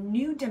on a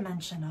new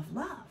dimension of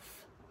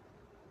love.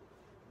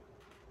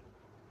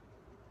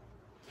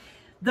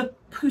 The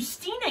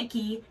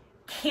Poustiniki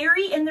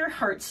carry in their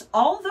hearts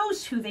all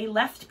those who they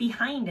left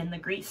behind in the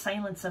great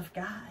silence of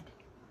God.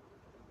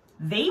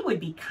 They would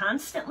be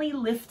constantly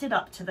lifted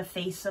up to the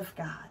face of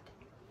God.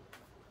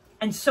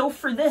 And so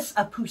for this,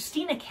 a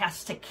Poustinik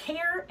has to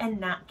care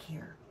and not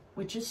care,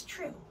 which is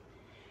true.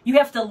 You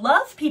have to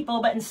love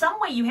people, but in some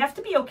way you have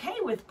to be okay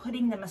with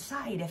putting them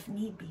aside if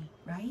need be,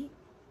 right?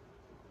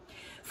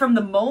 From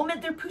the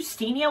moment their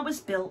Poustinia was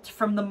built,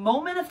 from the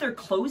moment of their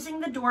closing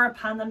the door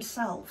upon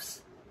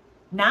themselves,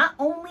 not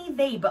only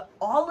they, but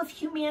all of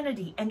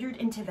humanity entered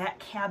into that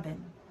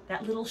cabin,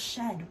 that little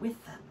shed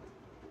with them.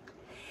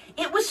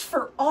 It was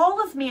for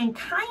all of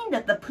mankind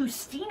that the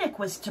Poustinik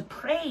was to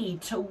pray,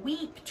 to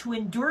weep, to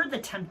endure the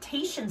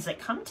temptations that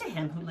come to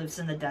him who lives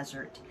in the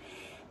desert.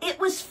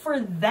 It was for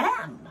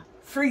them,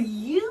 for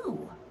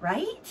you,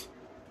 right?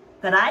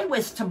 That I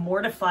was to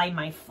mortify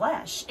my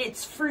flesh.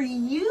 It's for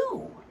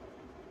you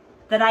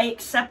that I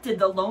accepted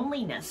the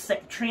loneliness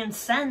that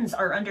transcends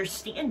our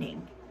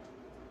understanding,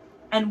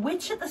 and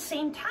which at the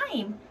same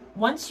time,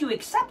 once you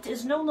accept,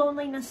 is no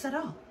loneliness at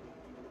all.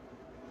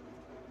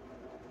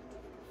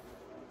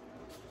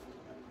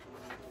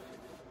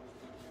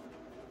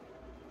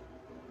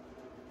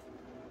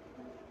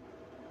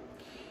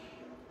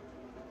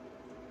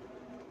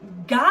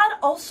 God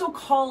also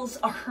calls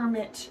a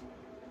hermit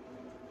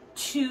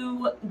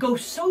to go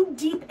so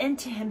deep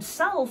into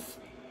himself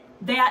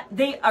that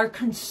they are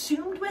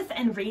consumed with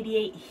and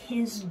radiate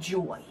his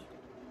joy.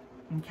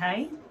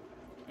 Okay?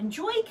 And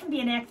joy can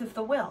be an act of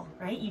the will,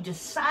 right? You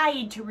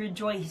decide to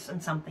rejoice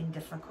in something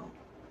difficult.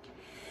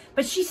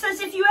 But she says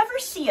if you ever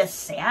see a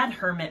sad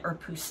hermit or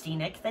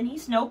Poustinik, then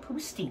he's no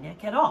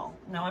Poustinik at all.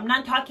 Now, I'm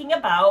not talking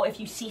about if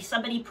you see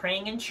somebody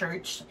praying in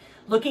church,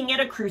 looking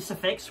at a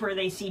crucifix where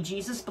they see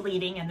Jesus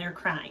bleeding and they're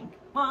crying.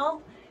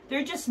 Well,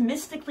 they're just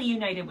mystically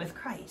united with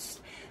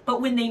Christ.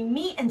 But when they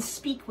meet and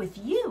speak with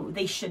you,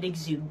 they should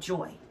exude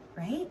joy,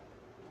 right?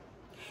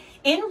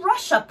 In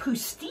Russia,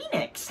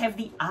 Poustiniks have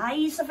the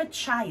eyes of a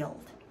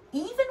child,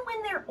 even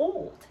when they're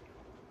old,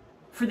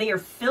 for they are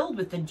filled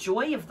with the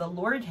joy of the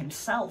Lord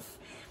himself.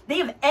 They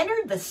have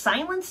entered the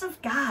silence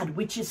of God,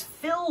 which is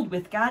filled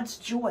with God's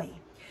joy.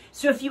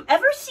 So if you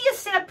ever see a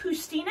sad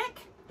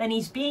Poustinik, then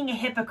he's being a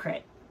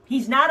hypocrite.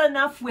 He's not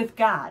enough with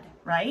God,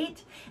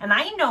 right? And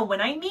I know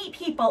when I meet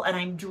people and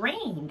I'm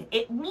drained,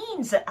 it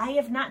means that I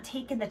have not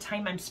taken the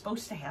time I'm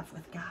supposed to have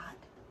with God.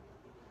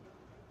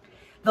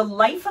 The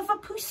life of a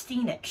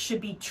Poustinik should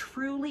be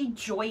truly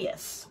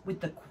joyous with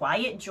the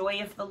quiet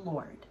joy of the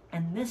Lord,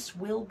 and this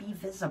will be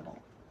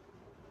visible.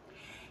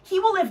 He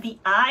will have the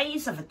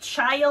eyes of a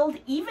child,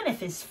 even if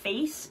his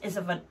face is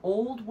of an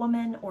old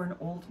woman or an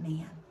old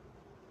man.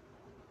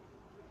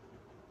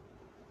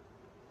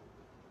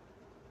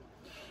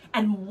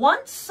 And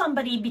once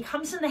somebody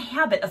becomes in the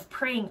habit of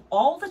praying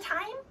all the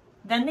time,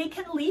 then they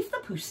can leave the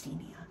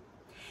Poustinia.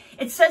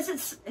 It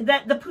says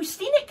that the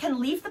Poustinik can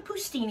leave the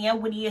Poustinia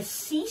when he has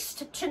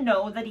ceased to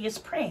know that he is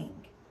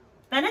praying.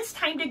 Then it's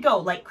time to go,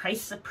 like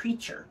Christ the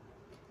preacher,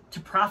 to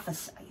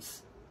prophesy.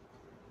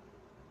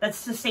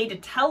 That's to say, to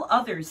tell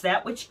others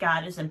that which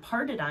God has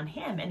imparted on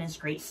him in his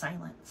great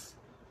silence.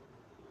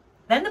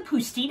 Then the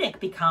Poustinik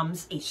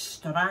becomes a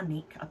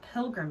Strannik, a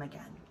pilgrim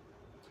again.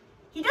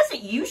 He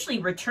doesn't usually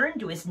return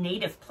to his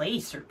native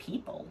place or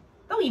people,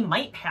 though he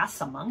might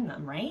pass among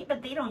them, right?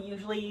 But they don't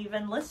usually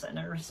even listen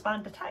or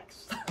respond to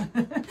text.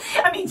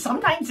 I mean,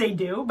 sometimes they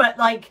do, but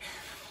like,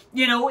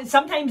 you know,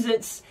 sometimes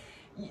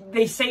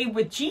they say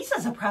with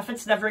Jesus, a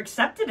prophet's never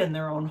accepted in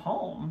their own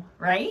home,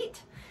 right?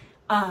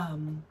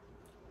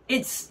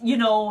 It's, you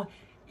know,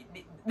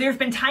 there's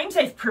been times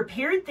I've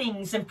prepared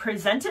things and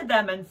presented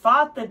them and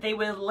thought that they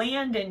would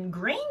land in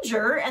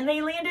Granger, and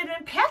they landed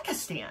in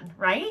Pakistan,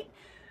 right?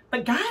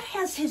 But God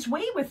has his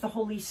way with the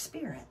Holy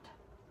Spirit.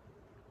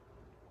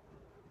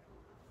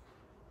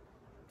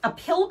 A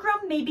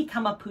pilgrim may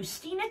become a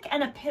Poustinik,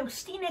 and a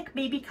Poustinik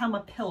may become a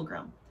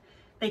pilgrim.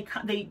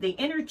 They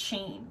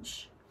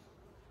interchange,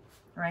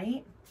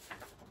 right?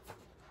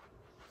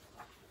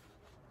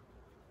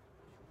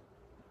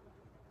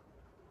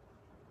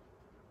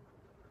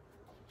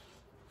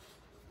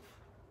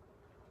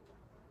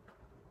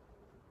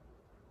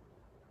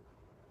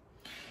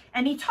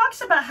 And he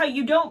talks about how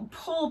you don't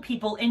pull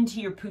people into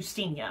your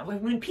Poustinia.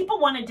 When people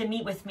wanted to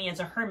meet with me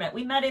as a hermit,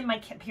 we met in my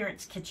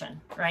parents'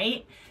 kitchen,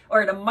 right?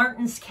 Or at a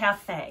Martin's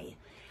Cafe.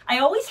 I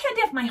always had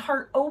to have my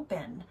heart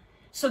open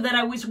so that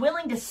I was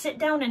willing to sit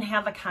down and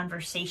have a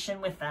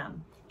conversation with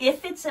them,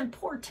 if it's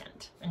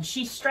important. And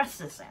she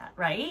stresses that,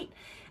 right?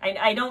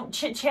 I don't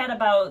chit-chat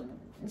about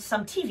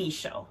some TV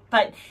show.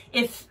 But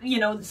if, you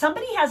know,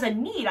 somebody has a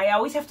need, I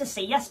always have to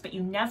say yes, but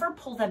you never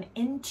pull them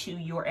into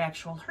your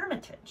actual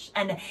hermitage.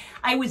 And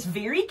I was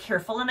very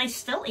careful, and I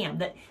still am,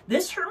 that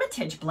this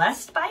hermitage,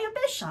 blessed by a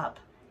bishop,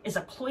 is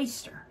a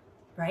cloister,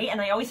 right?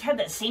 And I always had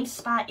that same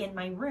spot in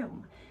my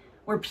room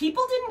where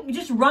people didn't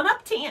just run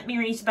up to Aunt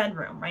Mary's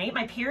bedroom, right?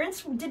 My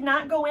parents did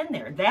not go in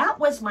there. That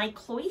was my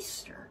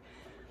cloister.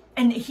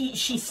 And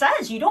she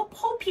says, you don't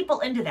pull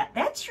people into that.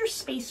 That's your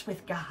space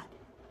with God.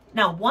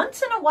 Now,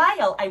 once in a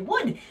while, I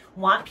would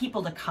want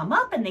people to come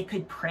up and they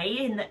could pray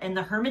in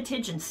the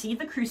hermitage and see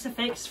the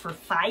crucifix for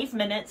 5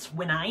 minutes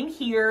when I'm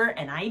here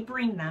and I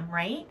bring them,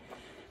 right?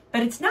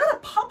 But it's not a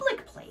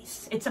public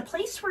place. It's a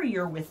place where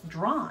you're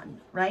withdrawn,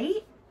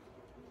 right?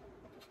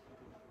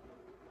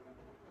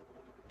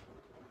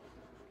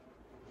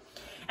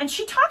 And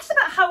she talks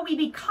about how we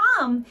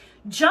become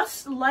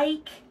just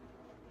like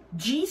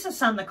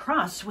Jesus on the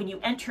cross when you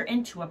enter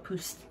into a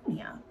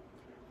Poustinia.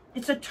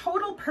 It's a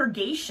total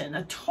purgation,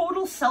 a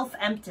total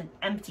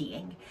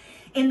self-emptying.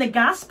 In the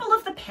Gospel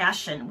of the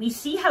Passion, we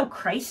see how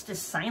Christ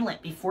is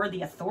silent before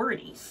the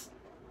authorities.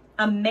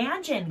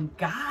 Imagine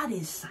God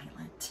is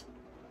silent.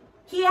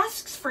 He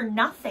asks for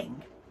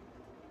nothing.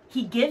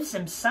 He gives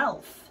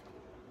himself.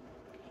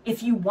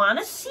 If you want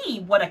to see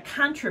what a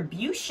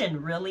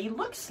contribution really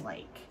looks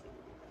like,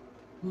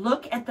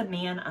 look at the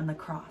man on the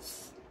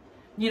cross.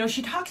 You know,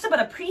 she talks about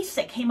a priest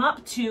that came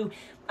up to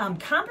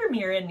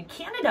Combermere in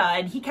Canada,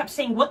 and he kept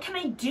saying, what can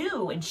I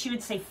do? And she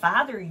would say,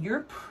 Father,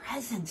 your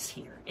presence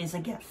here is a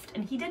gift.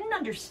 And he didn't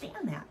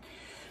understand that.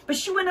 But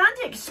she went on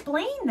to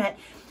explain that,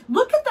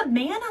 look at the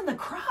man on the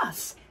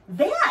cross.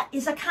 That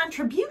is a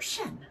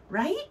contribution,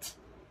 right?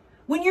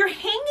 When you're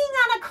hanging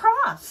on a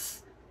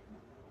cross,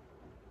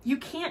 you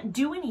can't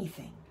do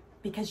anything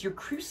because you're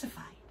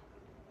crucified.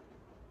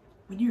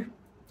 When your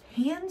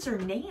hands are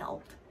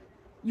nailed,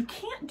 you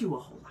can't do a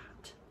whole lot.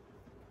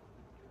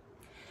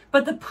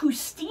 But the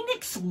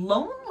Poustinik's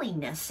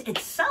loneliness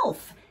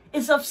itself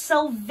is of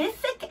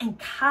salvific and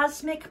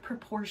cosmic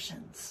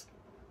proportions.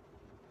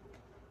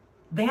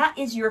 That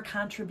is your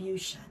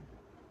contribution.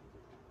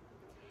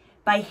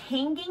 By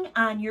hanging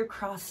on your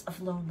cross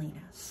of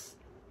loneliness,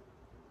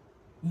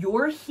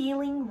 your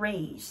healing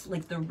rays,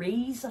 like the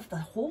rays of the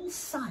whole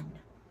sun,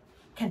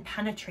 can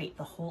penetrate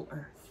the whole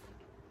earth.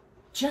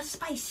 Just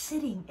by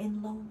sitting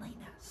in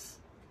loneliness.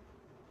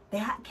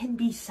 That can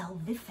be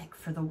salvific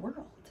for the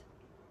world.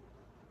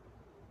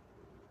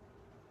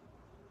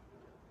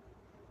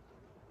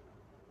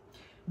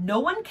 No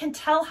one can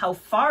tell how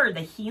far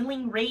the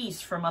healing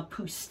rays from a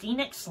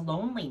Poustinik's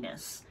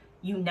loneliness,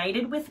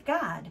 united with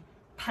God,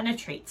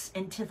 penetrates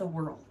into the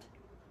world.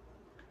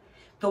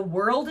 The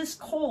world is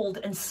cold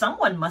and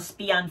someone must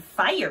be on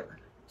fire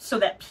so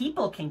that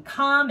people can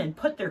come and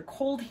put their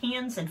cold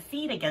hands and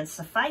feet against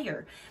the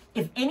fire.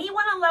 If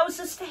anyone allows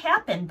this to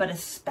happen, but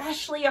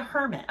especially a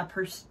hermit, a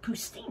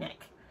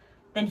Poustinik,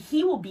 then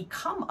he will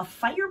become a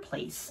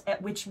fireplace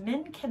at which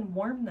men can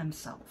warm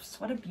themselves.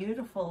 What a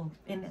beautiful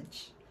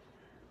image.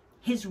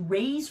 His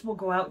rays will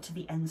go out to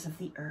the ends of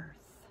the earth.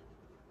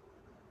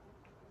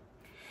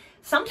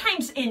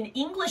 Sometimes in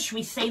English,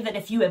 we say that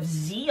if you have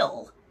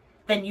zeal,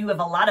 then you have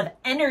a lot of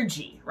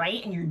energy,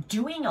 right? And you're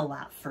doing a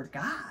lot for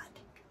God.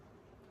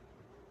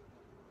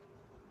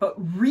 But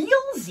real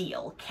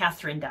zeal,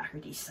 Catherine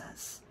Doherty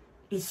says,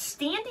 is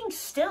standing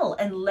still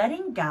and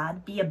letting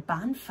God be a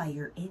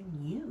bonfire in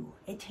you.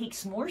 It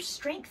takes more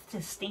strength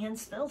to stand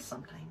still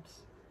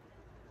sometimes.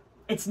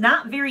 It's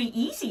not very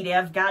easy to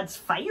have God's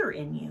fire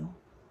in you.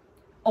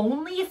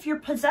 Only if you're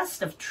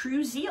possessed of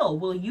true zeal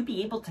will you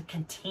be able to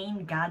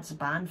contain God's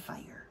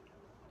bonfire.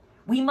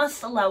 We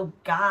must allow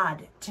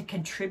God to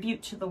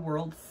contribute to the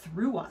world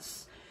through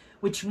us,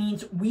 which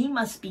means we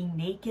must be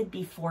naked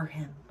before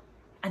him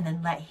and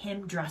then let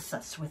him dress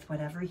us with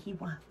whatever he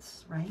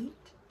wants, right?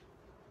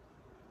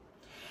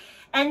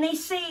 And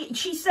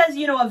she says,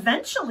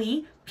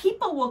 eventually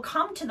people will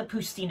come to the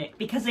Poustinik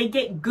because they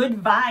get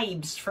good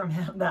vibes from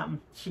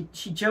them.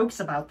 She jokes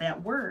about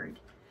that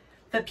word.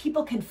 That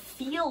people can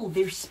feel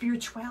their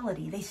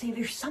spirituality. They say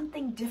there's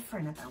something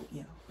different about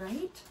you,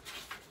 right?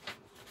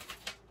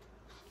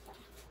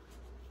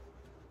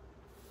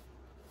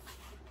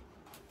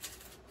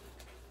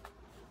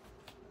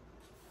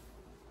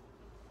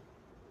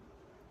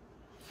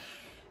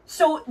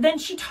 So then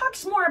she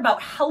talks more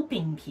about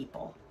helping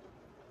people.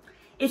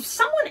 If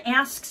someone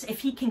asks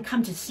if he can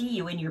come to see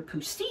you in your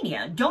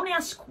Poustinia, don't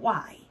ask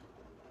why.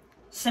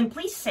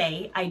 Simply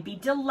say, I'd be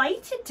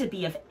delighted to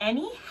be of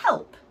any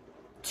help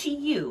to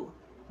you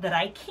that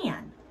I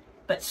can,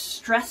 but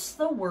stress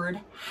the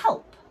word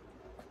help.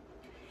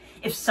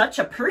 If such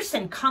a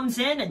person comes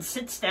in and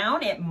sits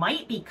down, it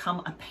might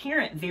become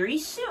apparent very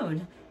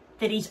soon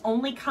that he's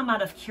only come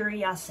out of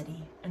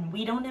curiosity, and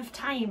we don't have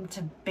time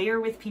to bear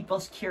with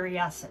people's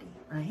curiosity,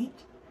 right?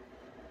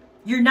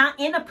 You're not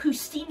in a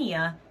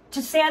Poustinia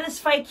to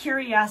satisfy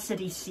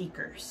curiosity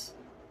seekers.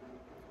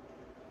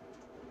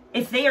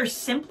 If they are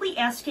simply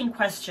asking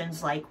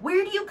questions like,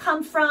 where do you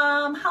come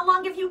from? How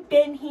long have you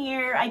been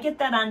here? I get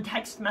that on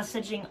text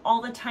messaging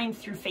all the time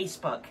through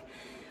Facebook.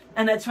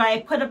 And that's why I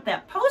put up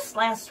that post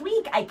last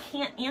week. I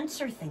can't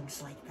answer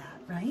things like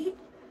that, right?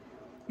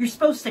 You're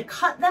supposed to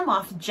cut them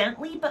off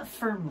gently but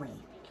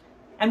firmly.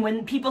 And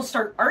when people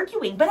start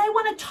arguing, but I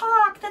want to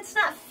talk, that's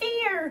not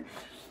fair,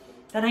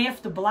 then I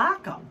have to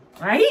block them,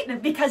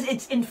 right? Because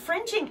it's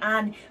infringing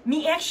on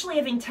me actually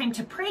having time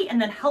to pray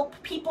and then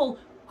help people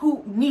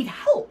who need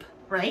help,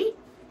 right?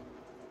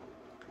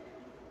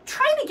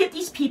 Try to get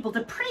these people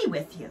to pray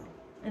with you.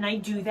 And I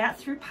do that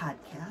through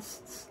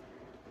podcasts.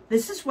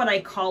 This is what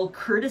I call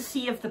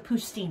courtesy of the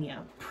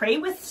Poustinia. Pray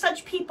with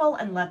such people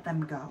and let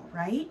them go,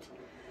 right?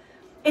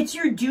 It's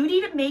your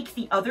duty to make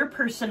the other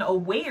person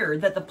aware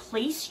that the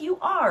place you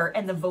are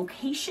and the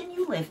vocation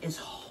you live is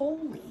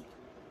holy.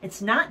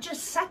 It's not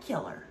just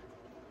secular.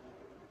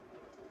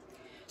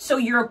 So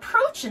your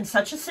approach in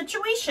such a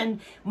situation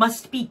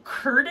must be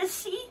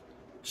courtesy,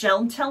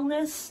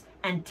 gentleness,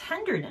 and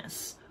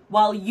tenderness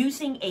while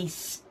using a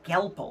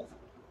scalpel.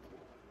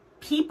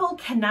 People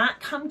cannot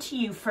come to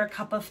you for a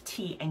cup of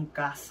tea and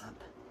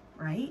gossip,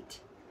 right?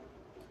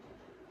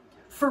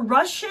 For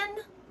Russian,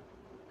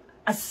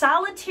 a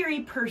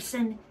solitary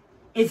person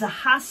is a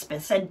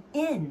hospice, an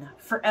inn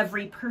for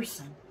every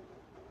person.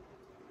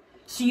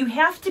 So you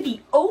have to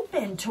be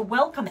open to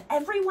welcome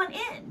everyone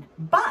in,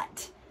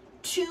 but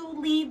to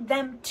lead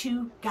them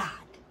to God,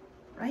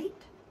 right?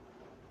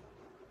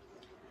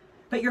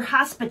 But your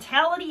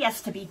hospitality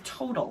has to be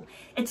total.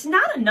 It's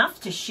not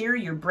enough to share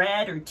your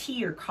bread or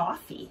tea or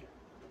coffee,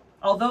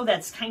 although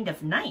that's kind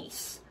of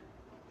nice.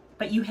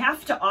 But you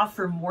have to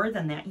offer more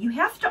than that. You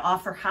have to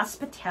offer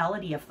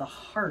hospitality of the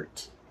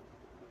heart.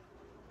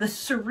 The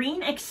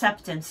serene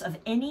acceptance of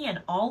any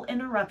and all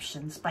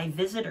interruptions by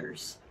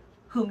visitors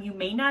whom you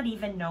may not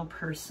even know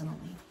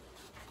personally.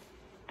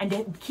 And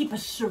to keep a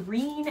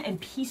serene and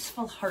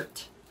peaceful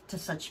heart to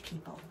such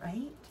people,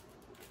 right?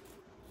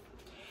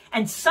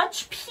 And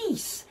such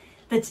peace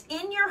that's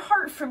in your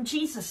heart from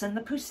Jesus and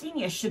the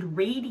Poustinia should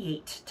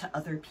radiate to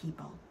other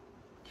people.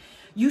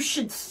 You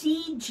should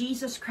see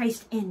Jesus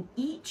Christ in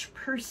each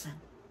person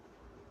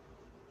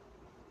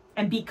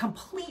and be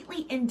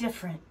completely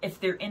indifferent if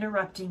they're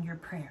interrupting your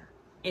prayer,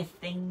 if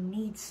they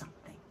need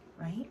something,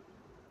 right?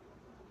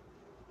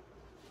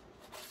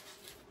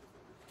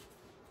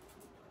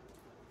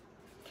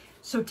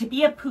 So to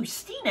be a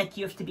Poustinik,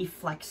 you have to be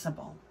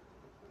flexible,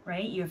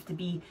 right? You have to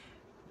be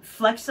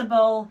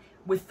flexible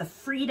with the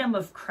freedom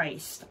of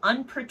Christ,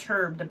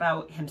 unperturbed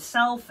about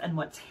himself and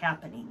what's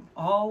happening,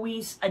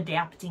 always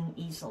adapting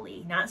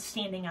easily, not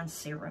standing on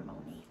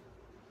ceremony.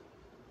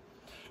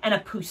 And a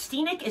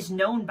Poustinik is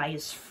known by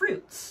his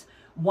fruits.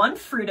 One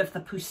fruit of the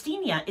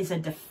Poustinia is a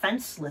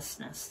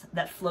defenselessness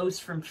that flows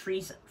from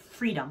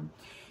freedom.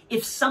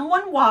 If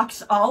someone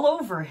walks all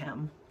over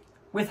him,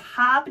 with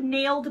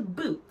hobnailed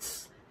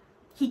boots.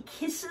 He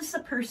kisses the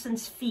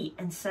person's feet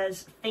and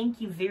says,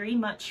 "Thank you very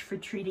much for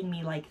treating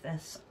me like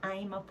this.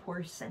 I'm a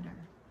poor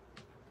sinner."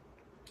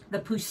 The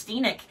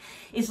Poustinik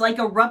is like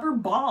a rubber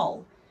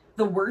ball.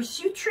 The worse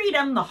you treat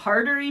him, the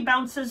harder he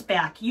bounces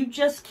back. You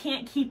just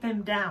can't keep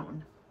him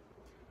down.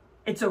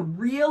 It's a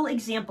real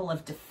example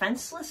of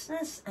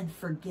defenselessness and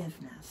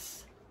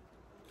forgiveness.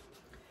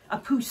 A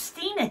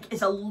Poustinik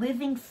is a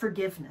living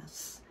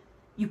forgiveness.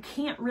 You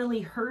can't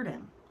really hurt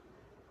him.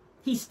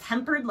 He's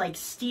tempered like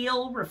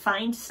steel,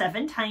 refined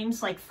 7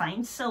 times like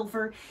fine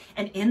silver,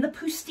 and in the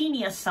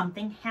Poustinia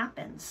something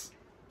happens.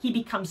 He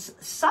becomes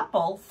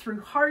supple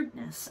through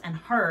hardness and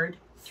hard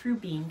through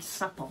being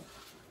supple.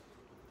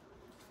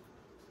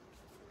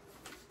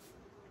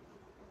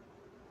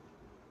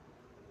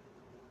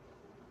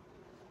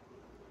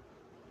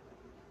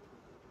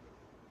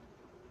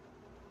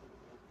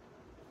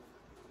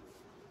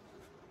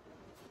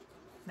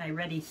 I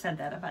already said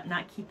that about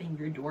not keeping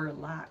your door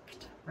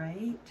locked,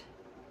 right?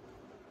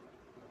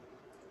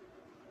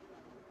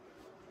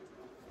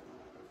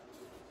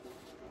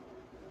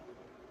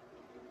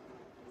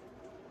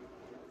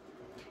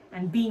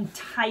 And being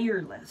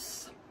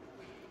tireless.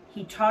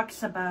 He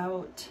talks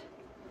about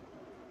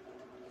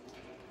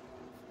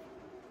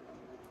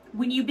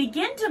when you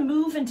begin to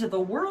move into the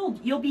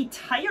world, you'll be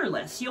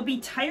tireless. You'll be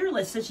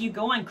tireless as you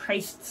go on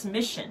Christ's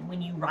mission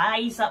when you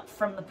rise up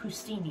from the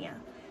Poustinia.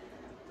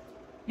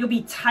 You'll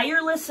be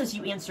tireless as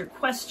you answer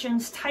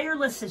questions,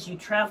 tireless as you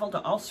travel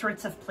to all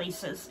sorts of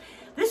places.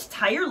 This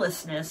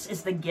tirelessness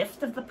is the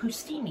gift of the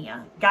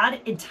Poustinia.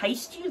 God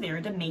enticed you there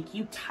to make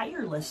you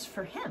tireless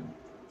for him.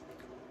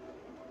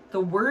 The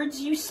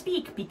words you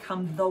speak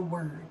become the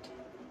word.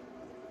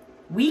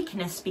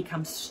 Weakness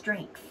becomes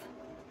strength.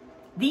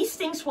 These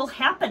things will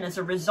happen as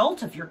a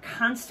result of your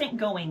constant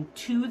going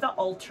to the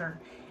altar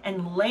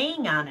and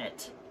laying on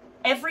it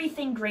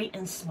everything great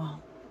and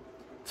small.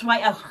 That's why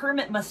a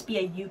hermit must be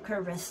a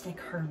Eucharistic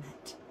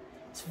hermit.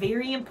 It's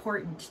very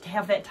important to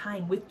have that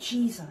time with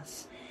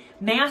Jesus.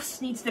 Mass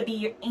needs to be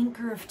your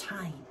anchor of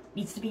time,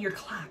 needs to be your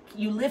clock.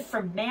 You live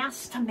from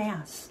Mass to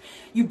Mass.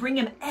 You bring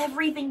him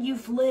everything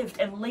you've lived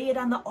and lay it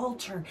on the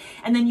altar.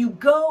 And then you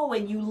go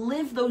and you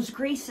live those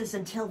graces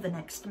until the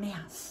next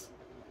Mass.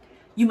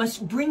 You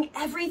must bring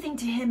everything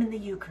to him in the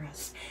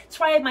Eucharist. That's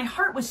why my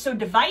heart was so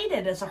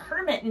divided as a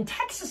hermit. In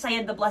Texas, I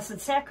had the Blessed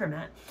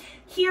Sacrament.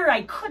 Here,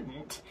 I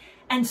couldn't.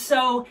 And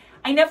so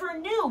I never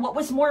knew what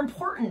was more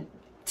important,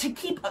 to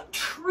keep a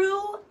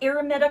true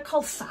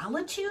eremitical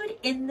solitude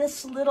in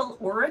this little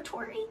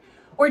oratory,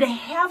 or to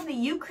have the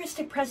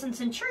Eucharistic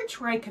presence in church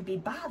where I could be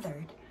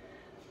bothered.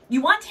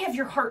 You want to have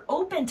your heart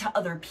open to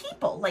other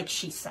people, like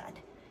she said,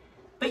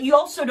 but you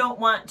also don't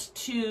want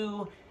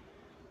to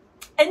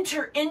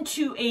enter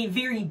into a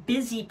very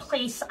busy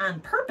place on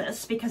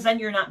purpose, because then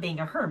you're not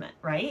being a hermit,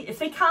 right? If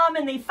they come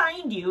and they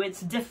find you,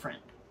 it's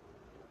different.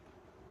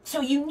 So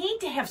you need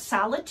to have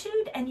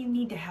solitude and you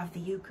need to have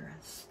the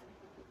Eucharist.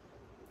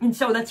 And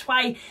so that's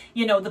why,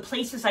 you know, the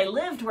places I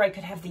lived where I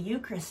could have the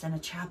Eucharist in a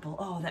chapel,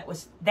 oh,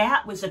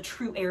 that was a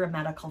true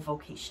eremitical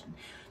vocation.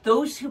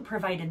 Those who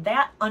provided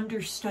that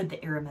understood the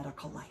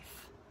eremitical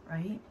life,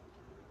 right?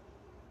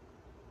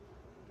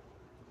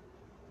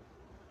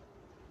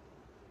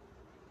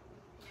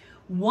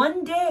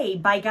 One day,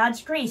 by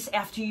God's grace,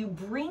 after you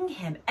bring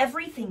him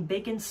everything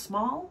big and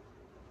small,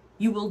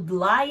 you will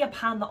lie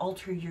upon the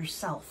altar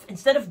yourself.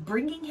 Instead of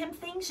bringing him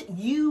things,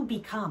 you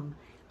become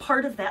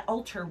part of that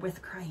altar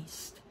with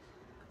Christ.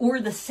 Or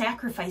the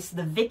sacrifice,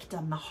 the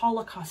victim, the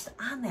Holocaust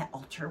on that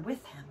altar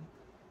with him.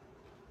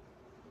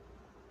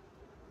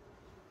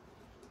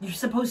 You're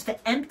supposed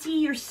to empty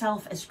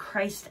yourself as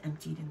Christ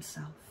emptied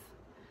himself.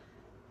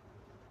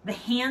 The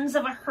hands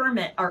of a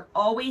hermit are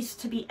always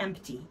to be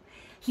empty.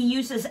 He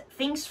uses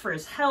things for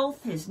his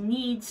health, his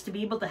needs, to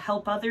be able to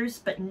help others,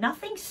 but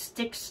nothing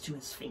sticks to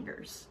his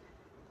fingers.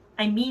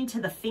 I mean to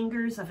the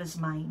fingers of his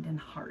mind and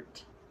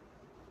heart,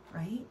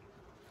 right?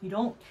 You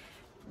don't,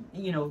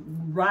 you know,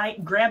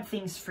 grab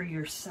things for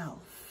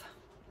yourself.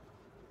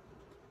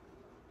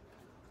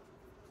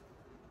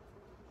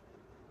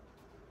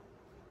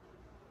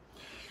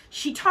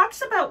 She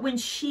talks about when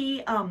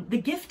she, the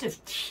gift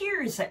of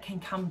tears that can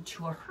come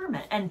to a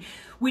hermit. And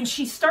when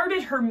she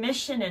started her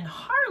mission in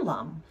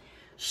Haarlem,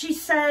 she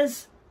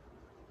says,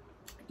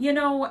 you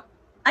know,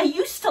 I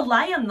used to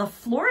lie on the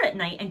floor at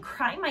night and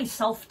cry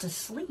myself to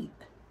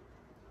sleep.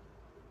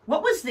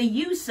 What was the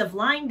use of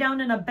lying down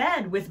in a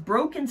bed with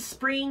broken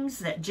springs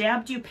that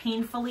jabbed you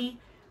painfully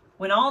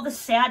when all the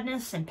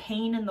sadness and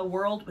pain in the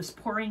world was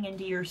pouring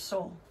into your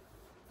soul?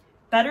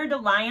 Better to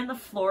lie on the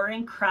floor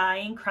and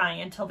cry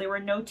until there were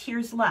no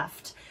tears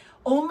left.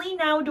 Only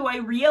now do I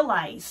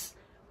realize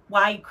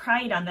why I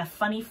cried on that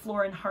funny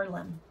floor in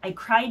Haarlem. I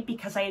cried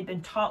because I had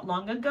been taught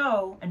long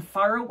ago and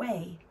far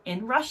away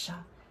in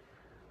Russia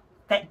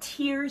that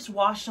tears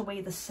wash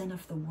away the sin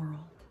of the world.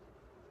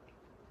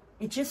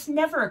 It just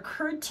never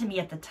occurred to me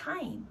at the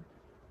time.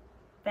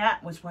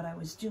 That was what I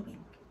was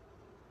doing.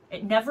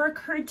 It never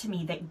occurred to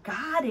me that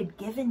God had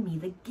given me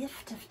the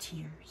gift of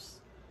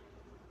tears.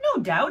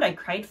 no doubt I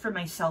cried for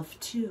myself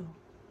too,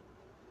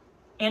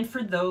 and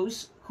for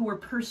those who were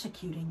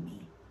persecuting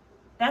me.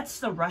 That's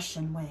the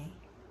Russian way.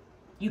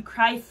 You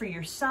cry for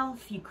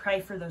yourself, you cry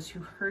for those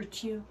who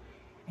hurt you,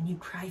 and you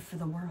cry for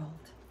the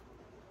world.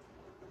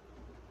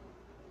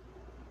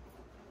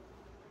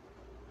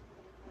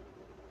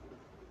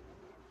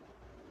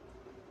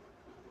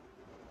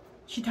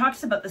 She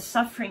talks about the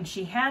suffering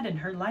she had in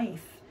her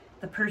life,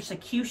 the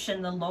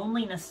persecution, the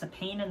loneliness, the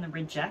pain, and the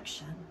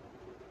rejection.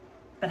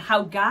 But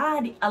how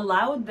God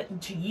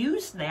allowed to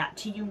use that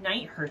to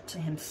unite her to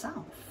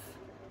himself.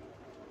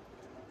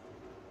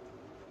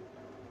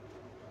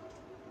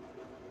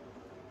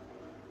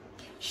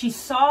 She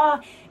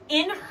saw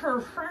in her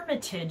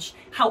hermitage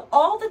how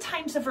all the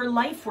times of her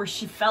life where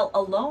she felt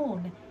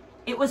alone,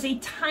 it was a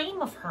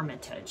time of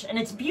hermitage. And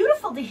it's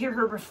beautiful to hear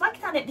her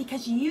reflect on it,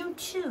 because you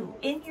too,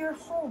 in your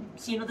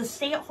homes, you know, the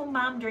stay-at-home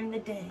mom during the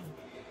day,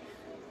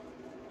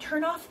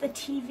 turn off the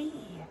TV.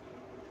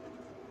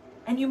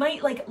 And you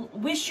might like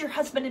wish your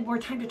husband had more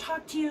time to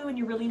talk to you, and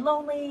you're really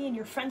lonely, and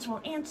your friends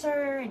won't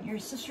answer, and your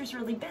sister's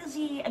really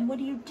busy. And what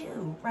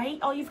do, right?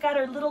 All you've got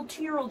are little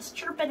 2-year-olds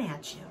chirping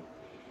at you.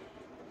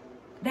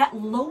 That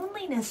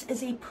loneliness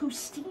is a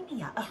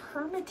Poustinia, a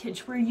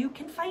hermitage where you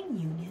can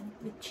find union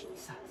with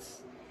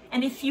Jesus.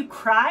 And if you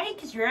cry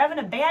because you're having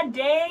a bad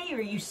day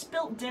or you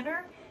spilt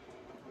dinner,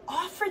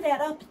 offer that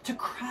up to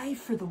cry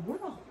for the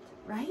world,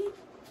 right?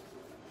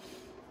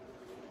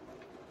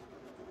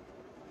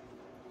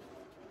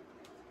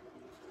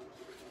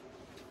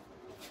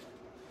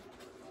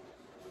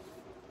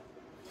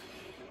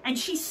 And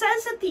she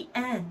says at the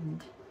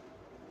end,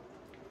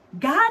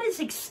 God is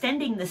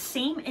extending the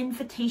same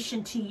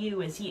invitation to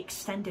you as he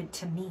extended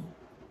to me.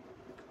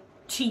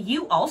 To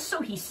you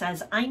also, he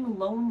says, I'm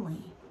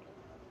lonely.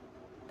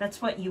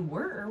 That's what you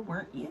were,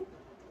 weren't you?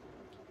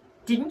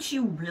 Didn't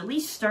you really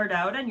start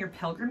out on your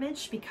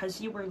pilgrimage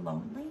because you were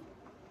lonely?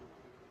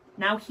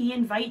 Now he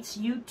invites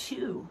you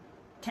too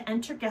to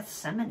enter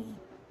Gethsemane,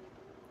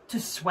 to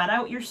sweat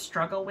out your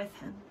struggle with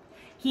him.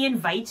 He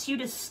invites you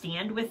to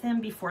stand with him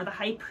before the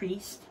high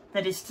priest,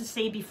 that is to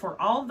say, before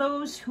all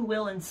those who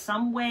will in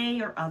some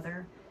way or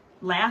other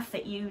laugh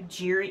at you,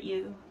 jeer at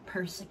you,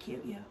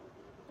 persecute you.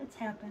 It's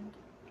happened.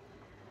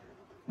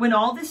 When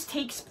all this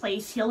takes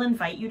place, he'll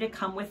invite you to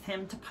come with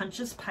him to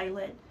Pontius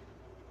Pilate,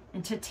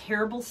 into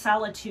terrible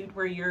solitude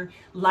where you're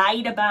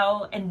lied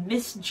about and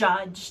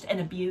misjudged and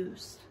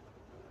abused,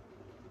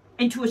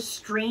 into a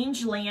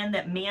strange land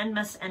that man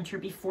must enter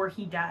before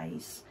he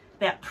dies,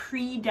 that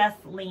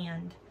pre-death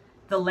land,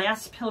 the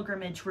last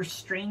pilgrimage where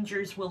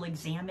strangers will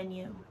examine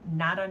you,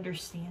 not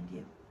understand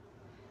you,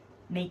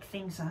 make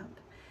things up.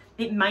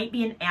 It might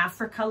be in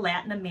Africa,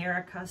 Latin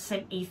America,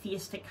 some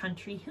atheistic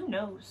country, who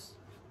knows?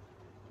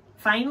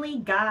 Finally,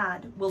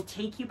 God will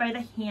take you by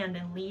the hand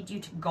and lead you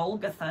to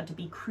Golgotha to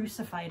be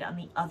crucified on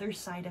the other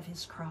side of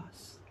his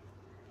cross.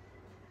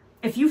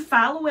 If you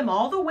follow him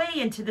all the way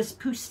into this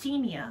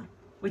Poustinia,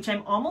 which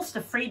I'm almost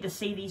afraid to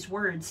say these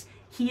words,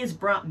 he has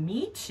brought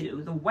me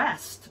to the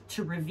west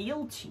to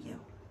reveal to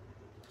you.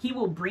 He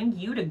will bring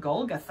you to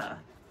Golgotha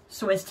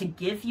so as to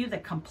give you the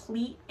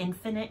complete,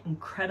 infinite,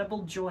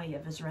 incredible joy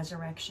of his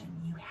resurrection.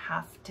 You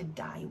have to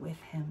die with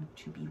him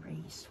to be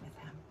raised with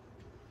him.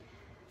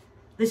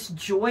 This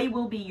joy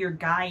will be your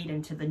guide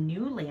into the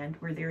new land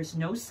where there is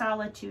no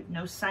solitude,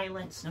 no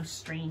silence, no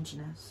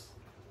strangeness.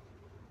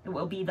 It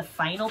will be the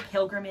final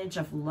pilgrimage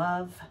of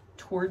love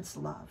towards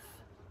love.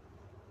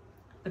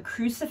 The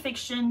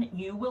crucifixion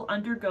you will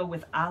undergo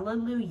with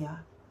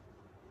Alleluia,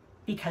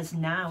 because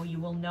now you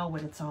will know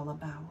what it's all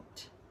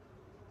about.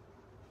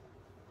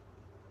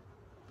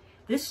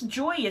 This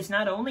joy is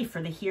not only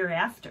for the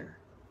hereafter.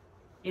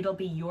 It'll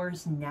be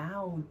yours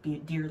now,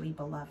 dearly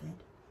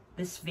beloved.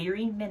 This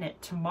very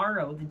minute,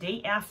 tomorrow, the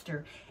day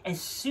after, as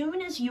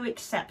soon as you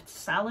accept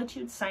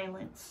solitude,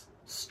 silence,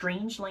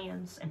 strange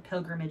lands, and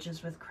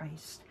pilgrimages with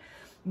Christ.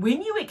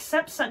 When you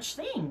accept such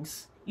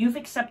things, you've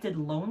accepted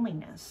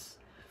loneliness,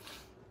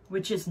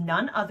 which is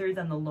none other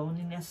than the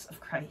loneliness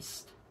of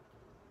Christ.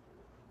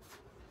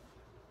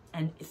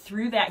 And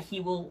through that, he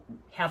will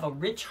have a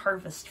rich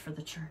harvest for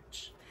the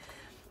church.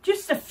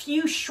 Just a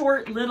few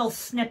short little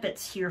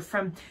snippets here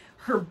from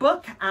her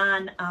book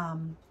on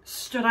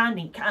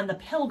Strannik, on the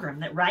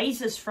pilgrim that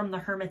rises from the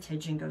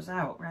hermitage and goes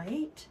out,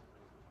 right?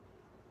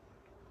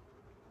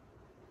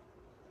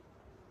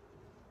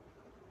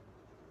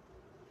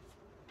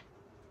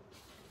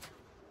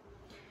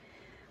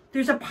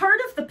 There's a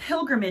part of the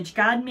pilgrimage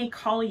God may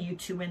call you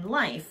to in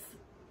life.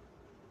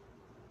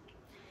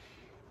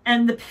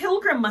 And the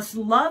pilgrim must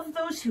love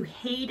those who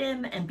hate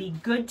him and be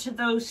good to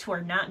those who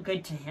are not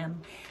good to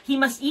him. He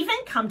must even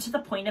come to the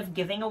point of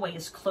giving away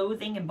his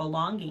clothing and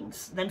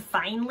belongings. Then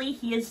finally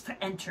he is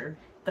to enter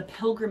the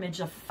pilgrimage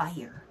of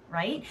fire,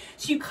 right?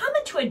 So you come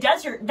into a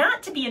desert,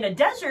 not to be in a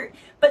desert,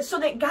 but so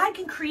that God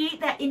can create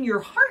that in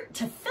your heart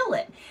to fill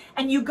it.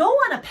 And you go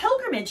on a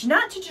pilgrimage,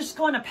 not to just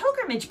go on a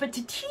pilgrimage, but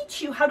to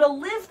teach you how to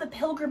live the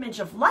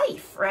pilgrimage of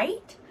life,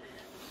 right?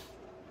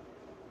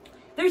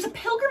 There's a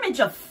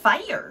pilgrimage of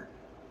fire.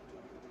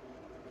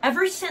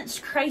 Ever since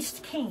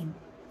Christ came,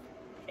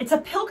 It's a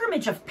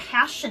pilgrimage of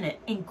passionate,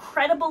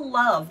 incredible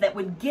love that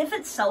would give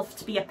itself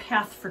to be a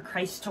path for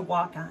Christ to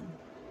walk on.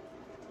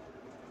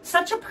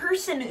 Such a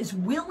person is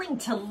willing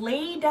to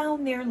lay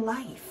down their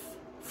life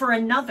for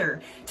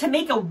another, to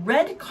make a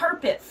red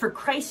carpet for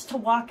Christ to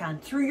walk on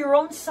through your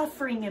own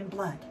suffering and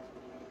blood.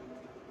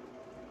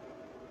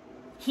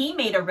 He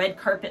made a red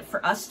carpet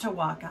for us to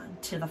walk on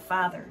to the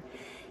Father.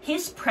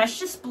 His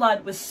precious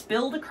blood was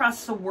spilled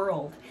across the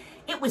world.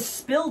 It was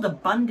spilled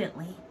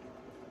abundantly.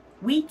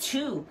 We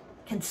too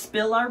can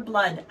spill our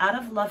blood out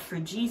of love for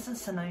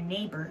Jesus and our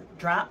neighbor,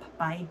 drop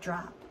by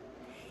drop.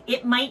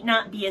 It might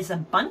not be as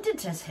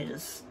abundant as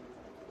his,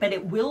 but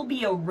it will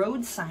be a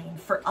road sign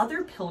for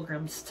other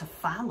pilgrims to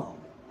follow,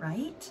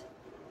 right?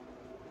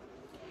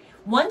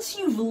 Once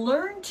you've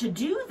learned to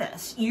do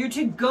this, you're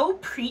to go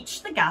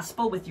preach the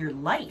gospel with your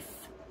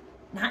life,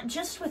 not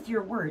just with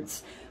your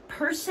words,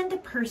 person to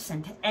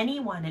person, to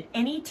anyone at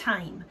any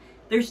time.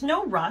 There's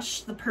no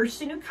rush. The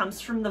person who comes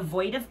from the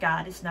void of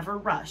God is never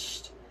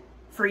rushed,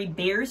 for he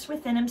bears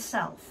within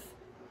himself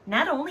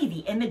not only the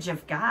image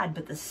of God,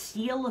 but the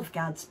seal of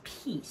God's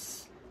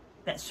peace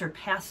that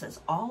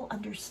surpasses all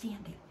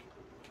understanding.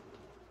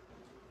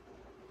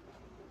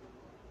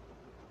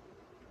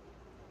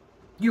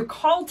 You're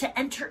called to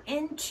enter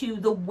into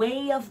the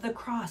way of the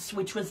cross,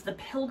 which was the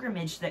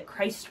pilgrimage that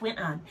Christ went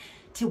on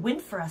to win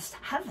for us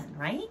heaven,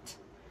 right?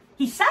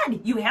 He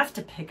said, you have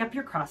to pick up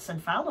your cross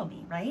and follow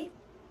me, right?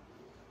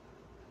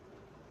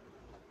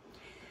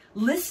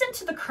 Listen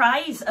to the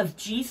cries of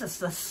Jesus,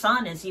 the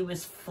Son, as he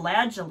was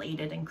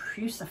flagellated and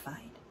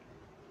crucified.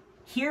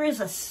 Here is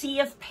a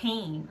sea of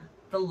pain,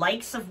 the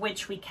likes of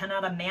which we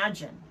cannot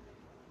imagine,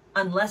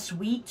 unless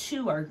we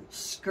too are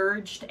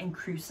scourged and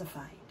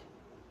crucified.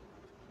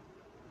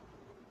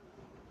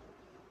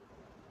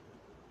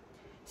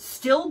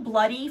 Still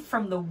bloody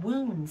from the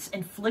wounds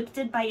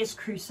inflicted by his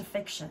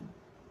crucifixion,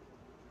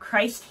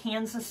 Christ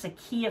hands us a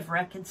key of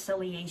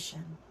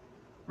reconciliation.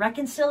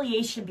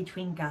 Reconciliation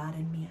between God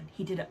and man.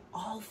 He did it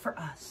all for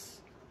us.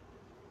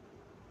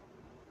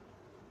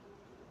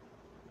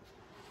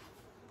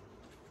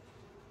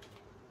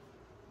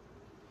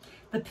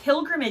 The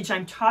pilgrimage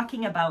I'm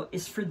talking about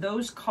is for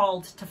those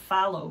called to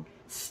follow,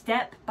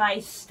 step by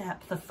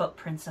step, the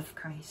footprints of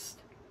Christ.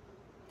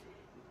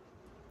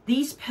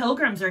 These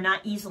pilgrims are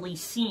not easily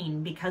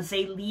seen because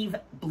they leave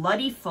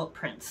bloody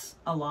footprints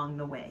along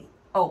the way.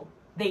 Oh,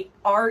 they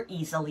are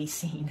easily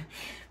seen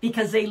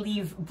because they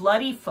leave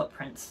bloody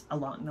footprints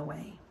along the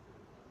way.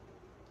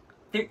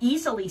 They're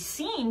easily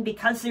seen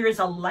because there is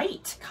a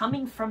light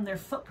coming from their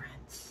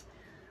footprints.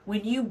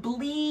 When you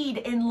bleed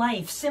in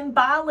life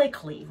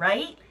symbolically,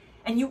 right?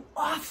 And you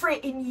offer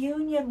it in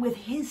union with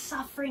his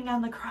suffering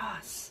on the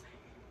cross,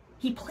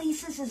 he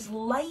places his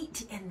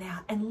light in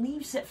that and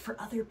leaves it for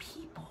other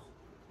people.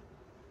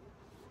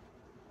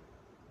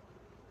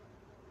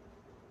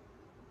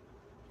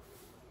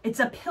 It's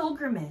a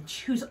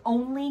pilgrimage whose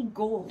only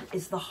goal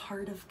is the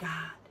heart of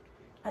God.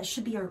 That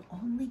should be our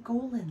only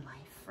goal in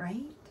life,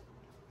 right?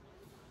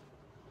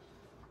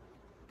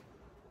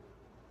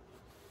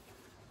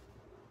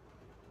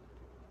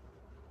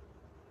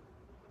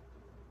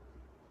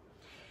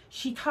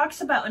 She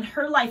talks about in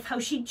her life how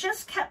she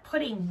just kept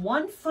putting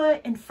one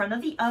foot in front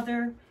of the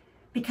other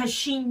because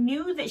she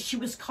knew that she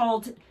was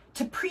called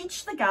to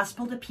preach the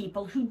gospel to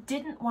people who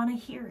didn't want to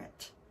hear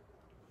it.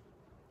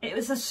 It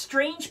was a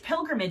strange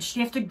pilgrimage to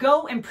have to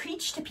go and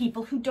preach to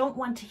people who don't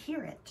want to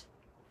hear it.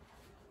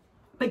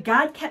 But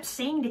God kept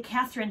saying to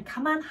Catherine,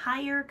 come on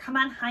higher, come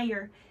on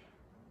higher.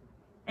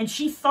 And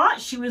she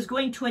thought she was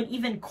going to an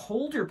even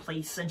colder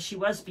place than she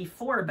was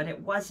before, but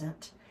it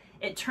wasn't.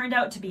 It turned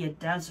out to be a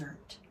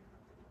desert.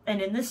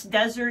 And in this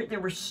desert, there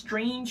were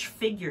strange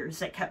figures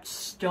that kept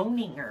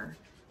stoning her,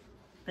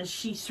 but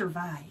she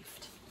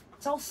survived.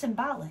 It's all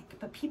symbolic,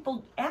 but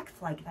people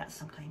act like that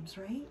sometimes,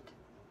 right?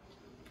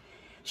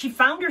 She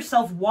found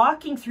herself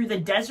walking through the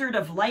desert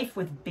of life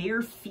with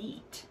bare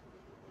feet.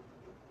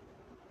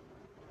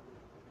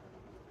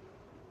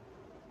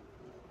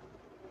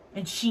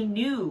 And she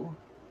knew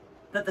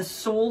that the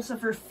soles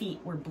of her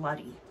feet were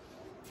bloody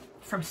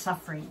from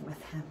suffering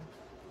with him.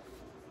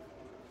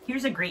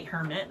 Here's a great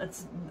hermit.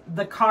 That's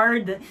the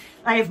card that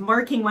I have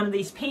marking one of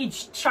these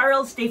pages.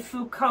 Charles de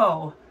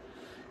Foucault.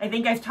 I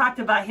think I've talked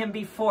about him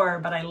before,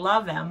 but I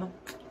love him.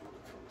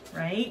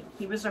 Right?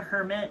 He was a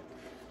hermit.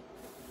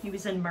 He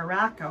was in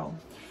Morocco.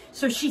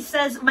 So she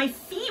says, my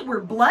feet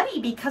were bloody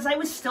because I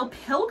was still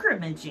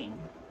pilgrimaging.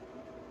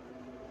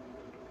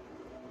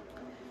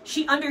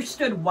 She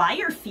understood why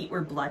her feet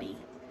were bloody.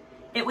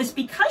 It was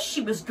because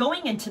she was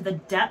going into the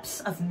depths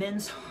of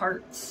men's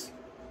hearts.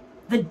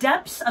 The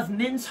depths of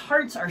men's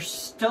hearts are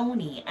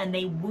stony and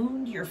they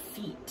wound your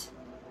feet.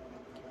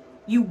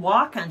 You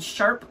walk on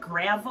sharp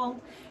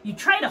gravel. You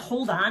try to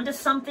hold on to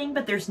something,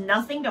 but there's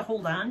nothing to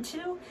hold on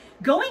to.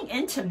 Going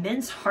into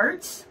men's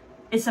hearts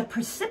is a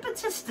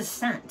precipitous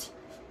descent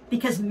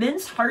because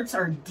men's hearts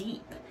are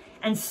deep.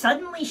 And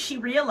suddenly she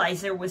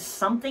realized there was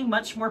something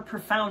much more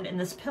profound in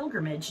this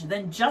pilgrimage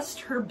than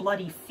just her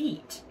bloody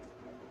feet.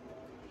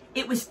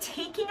 It was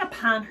taking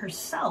upon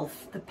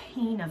herself the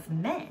pain of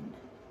men.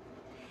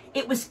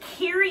 It was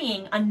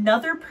carrying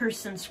another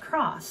person's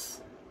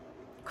cross.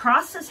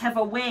 Crosses have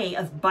a way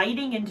of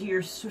biting into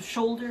your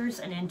shoulders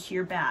and into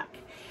your back.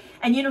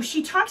 And you know,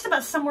 she talks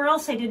about somewhere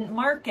else, I didn't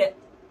mark it,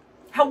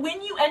 how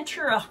when you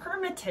enter a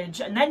hermitage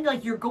and then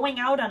like you're going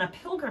out on a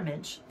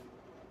pilgrimage,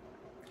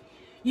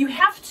 you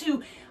have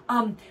to,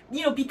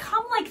 you know,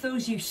 become like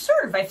those you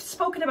serve. I've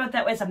spoken about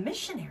that as a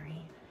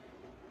missionary.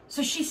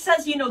 So she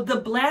says, you know, the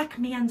black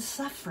man's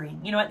suffering.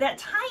 You know, at that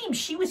time,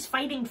 she was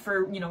fighting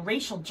for, you know,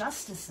 racial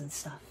justice and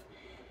stuff.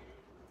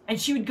 And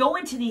she would go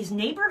into these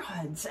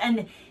neighborhoods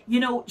and, you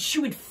know, she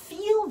would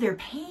feel their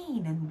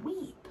pain and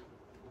weep.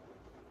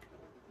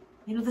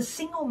 You know, the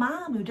single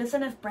mom who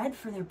doesn't have bread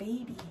for their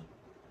baby.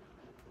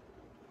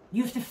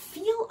 You have to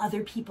feel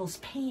other people's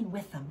pain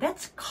with them.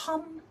 That's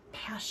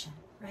compassion,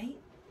 right?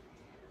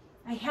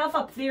 I have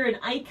up there an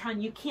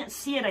icon. You can't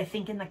see it, I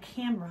think, in the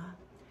camera.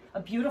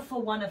 A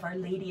beautiful one of Our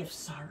Lady of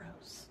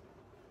Sorrows.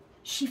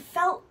 She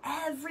felt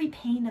every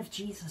pain of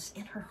Jesus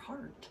in her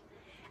heart.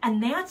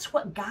 And that's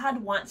what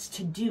God wants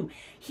to do.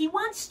 He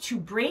wants to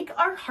break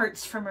our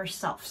hearts from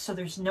ourselves so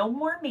there's no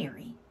more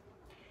Mary.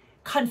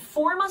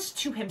 Conform us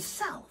to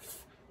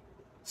himself.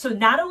 So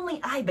not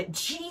only I, but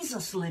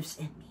Jesus lives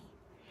in me.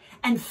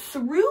 And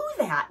through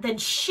that, then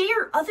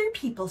share other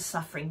people's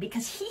suffering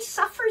because he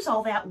suffers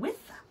all that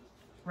with them,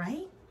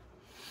 right?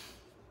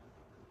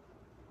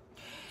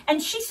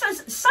 And she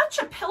says, such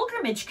a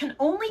pilgrimage can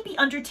only be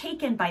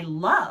undertaken by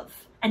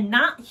love and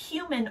not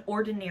human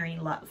ordinary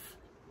love.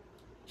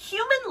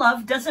 Human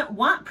love doesn't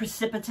want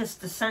precipitous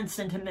descents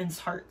into men's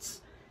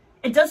hearts.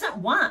 It doesn't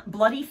want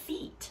bloody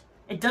feet.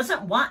 It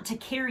doesn't want to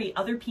carry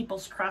other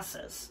people's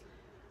crosses.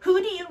 Who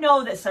do you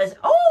know that says,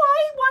 oh,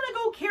 I want to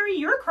go carry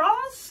your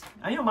cross?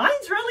 I know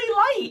mine's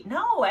really light.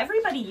 No,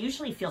 everybody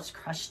usually feels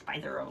crushed by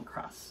their own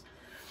cross.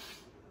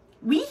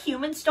 We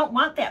humans don't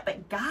want that,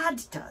 but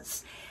God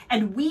does.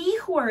 And we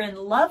who are in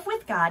love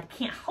with God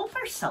can't help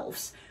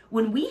ourselves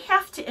when we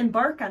have to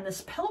embark on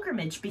this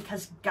pilgrimage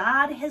because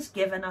God has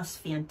given us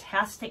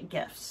fantastic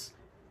gifts,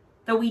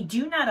 though we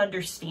do not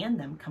understand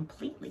them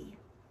completely.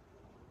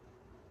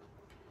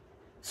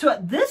 So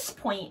at this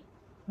point,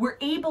 we're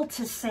able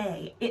to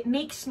say, it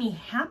makes me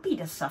happy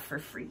to suffer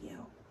for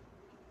you.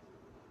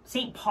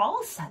 St.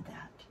 Paul said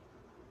that.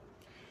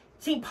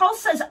 St. Paul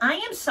says, I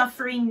am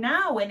suffering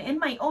now, and in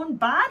my own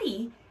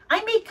body,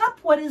 I make up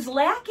what is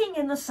lacking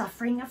in the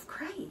suffering of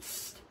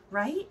Christ,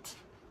 right?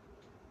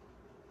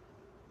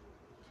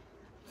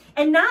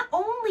 And not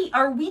only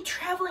are we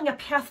traveling a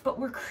path, but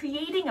we're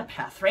creating a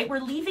path, right? We're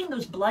leaving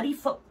those bloody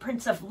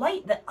footprints of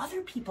light that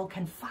other people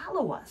can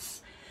follow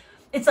us.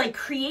 It's like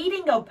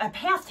creating a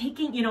path,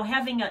 taking, you know,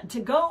 having to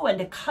go and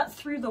to cut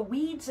through the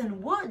weeds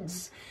and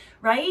woods,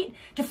 right?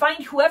 To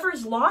find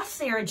whoever's lost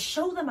there and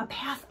show them a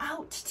path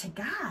out to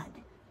God.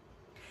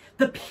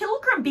 The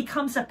pilgrim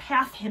becomes a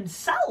path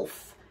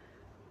himself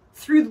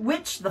through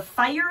which the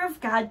fire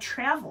of God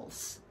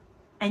travels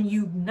and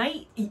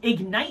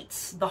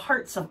ignites the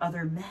hearts of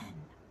other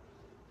men.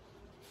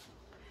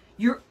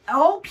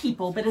 All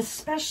people, but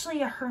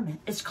especially a hermit,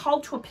 is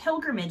called to a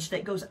pilgrimage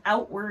that goes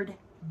outward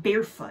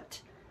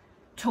barefoot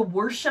to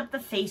worship the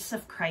face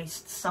of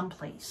Christ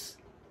someplace.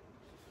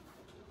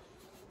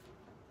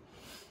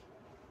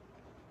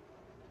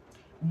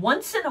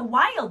 Once in a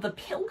while, the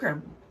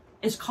pilgrim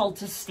is called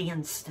to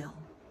stand still.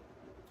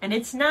 And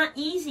it's not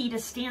easy to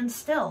stand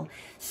still.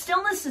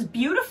 Stillness is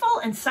beautiful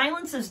and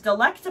silence is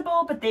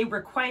delectable, but they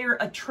require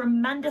a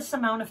tremendous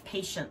amount of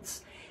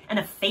patience and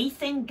a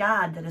faith in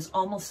God that is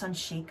almost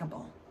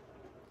unshakable.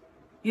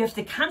 You have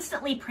to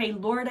constantly pray,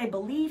 Lord, I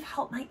believe,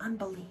 help my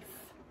unbelief.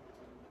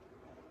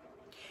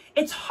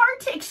 It's hard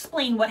to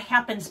explain what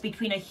happens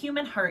between a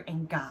human heart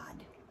and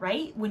God,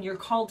 right? When you're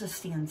called to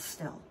stand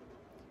still.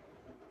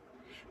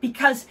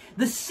 Because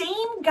the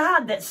same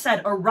God that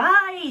said,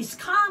 arise,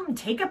 come,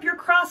 take up your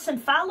cross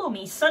and follow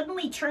me,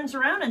 suddenly turns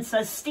around and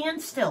says,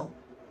 stand still,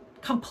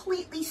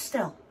 completely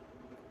still.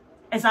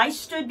 As I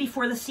stood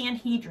before the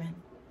Sanhedrin,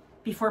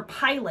 before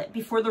Pilate,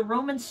 before the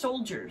Roman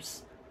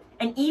soldiers,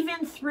 and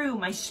even through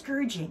my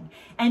scourging,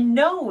 and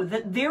know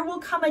that there will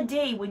come a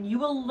day when you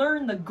will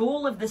learn the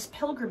goal of this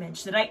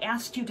pilgrimage that I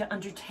asked you to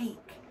undertake.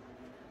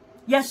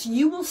 Yes,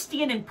 you will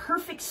stand in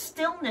perfect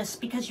stillness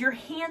because your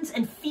hands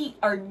and feet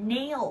are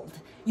nailed.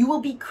 You will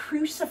be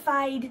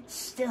crucified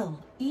still,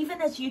 even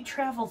as you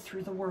travel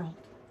through the world.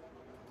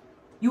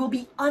 You will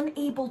be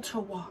unable to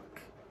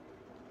walk.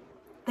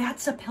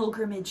 That's a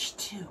pilgrimage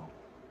too,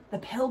 the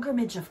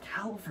pilgrimage of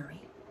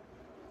Calvary.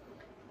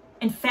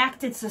 In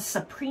fact, it's a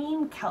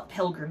supreme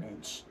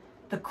pilgrimage,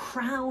 the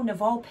crown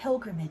of all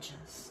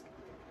pilgrimages.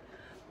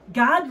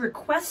 God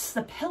requests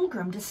the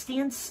pilgrim to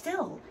stand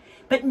still,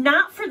 but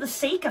not for the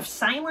sake of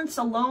silence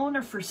alone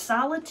or for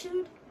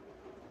solitude.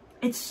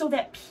 It's so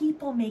that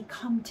people may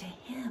come to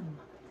him.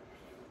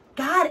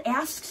 God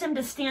asks him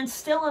to stand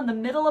still in the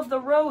middle of the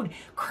road.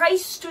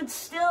 Christ stood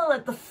still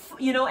at the,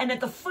 and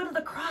at the foot of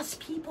the cross,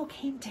 people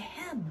came to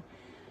him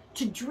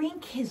to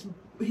drink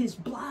his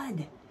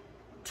blood,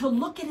 to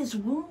look at his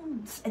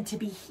wounds and to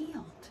be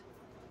healed.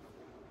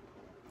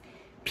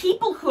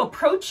 People who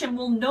approach him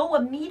will know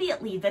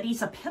immediately that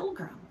he's a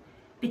pilgrim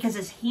because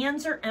his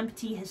hands are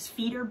empty, his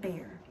feet are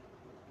bare,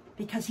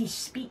 because he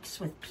speaks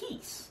with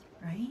peace,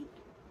 right?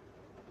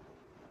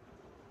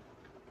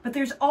 But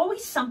there's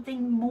always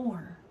something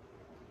more,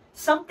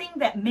 something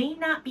that may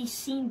not be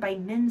seen by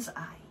men's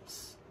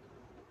eyes.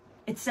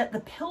 It's that the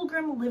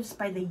pilgrim lives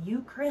by the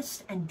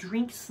Eucharist and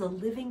drinks the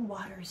living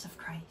waters of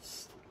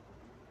Christ.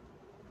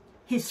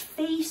 His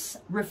face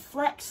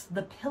reflects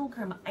the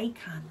pilgrim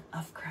icon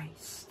of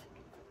Christ.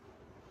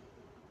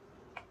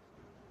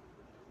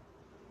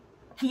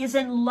 He is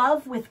in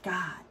love with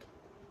God.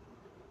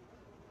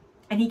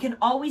 And he can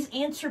always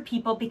answer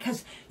people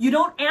because you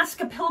don't ask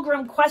a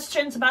pilgrim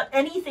questions about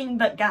anything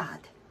but God.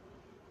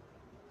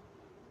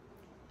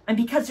 And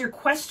because they're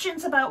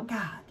questions about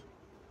God,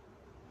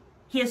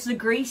 he has the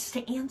grace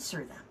to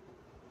answer them.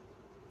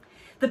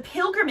 The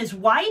pilgrim is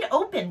wide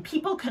open.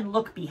 People can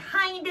look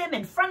behind him,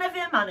 in front of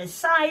him, on his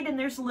side, and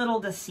there's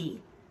little to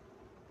see.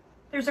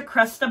 There's a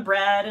crust of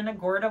bread and a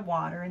gourd of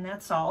water, and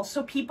that's all.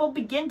 So people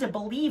begin to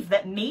believe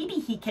that maybe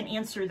he can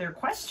answer their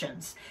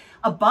questions.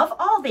 Above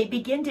all, they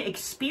begin to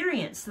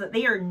experience that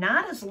they are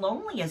not as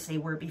lonely as they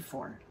were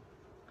before.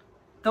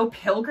 Though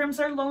pilgrims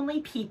are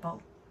lonely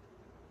people,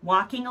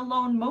 walking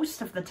alone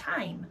most of the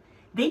time,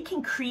 they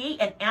can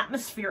create an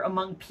atmosphere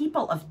among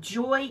people of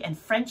joy and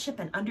friendship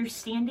and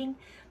understanding.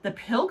 The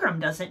pilgrim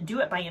doesn't do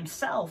it by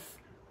himself.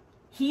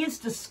 He has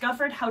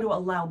discovered how to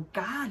allow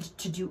God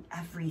to do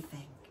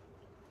everything.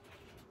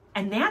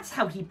 And that's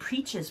how he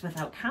preaches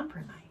without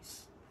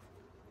compromise.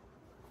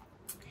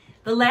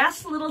 The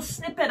last little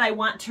snippet I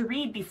want to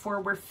read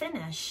before we're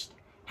finished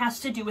has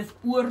to do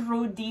with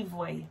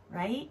Urodivoy,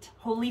 right?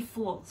 Holy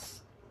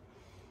fools.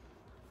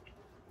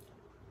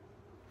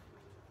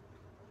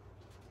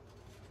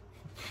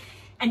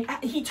 And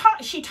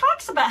she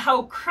talks about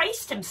how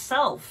Christ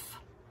himself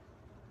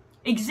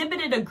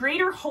exhibited a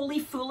greater holy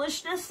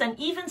foolishness than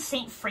even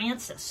St.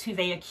 Francis, who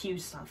they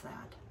accused of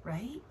that,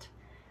 right?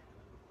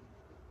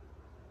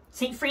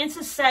 St.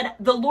 Francis said,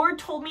 "The Lord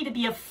told me to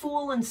be a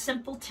fool and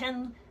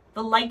simpleton,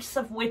 the likes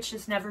of which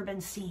has never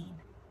been seen."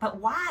 But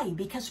why?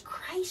 Because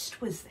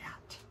Christ was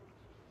that.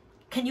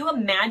 Can you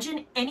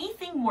imagine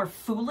anything more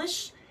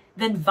foolish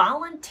than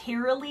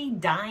voluntarily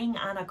dying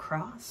on a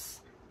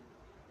cross?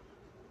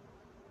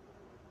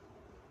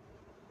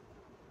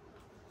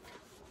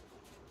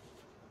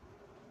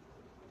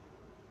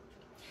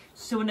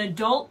 So an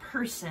adult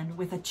person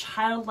with a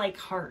childlike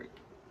heart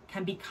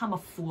can become a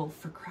fool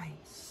for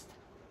Christ.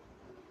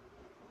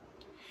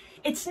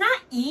 It's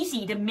not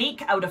easy to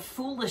make out of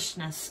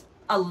foolishness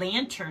a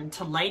lantern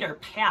to light our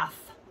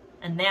path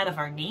and that of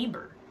our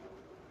neighbor.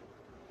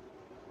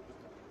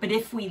 But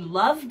if we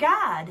love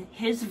God,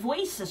 his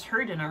voice is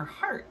heard in our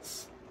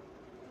hearts.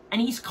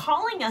 And he's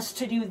calling us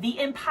to do the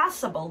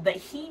impossible that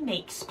he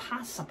makes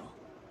possible.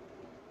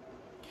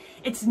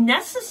 It's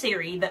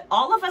necessary that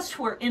all of us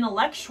who are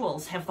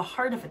intellectuals have the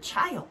heart of a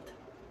child.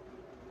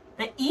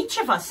 That each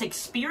of us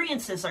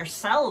experiences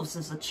ourselves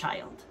as a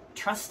child,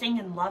 trusting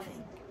and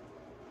loving.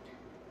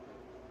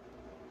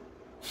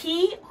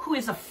 He who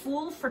is a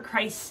fool for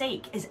Christ's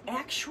sake is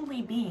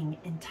actually being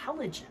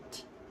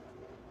intelligent.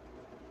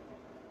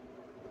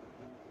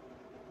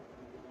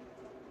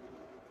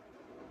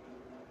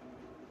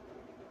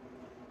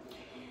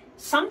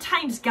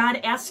 Sometimes God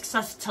asks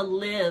us to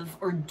live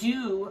or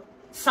do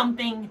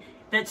something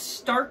that's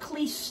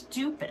starkly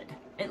stupid.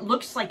 It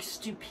looks like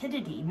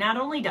stupidity, not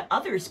only to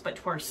others, but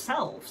to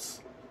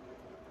ourselves.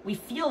 We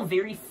feel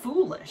very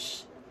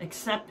foolish,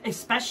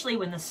 especially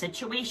when the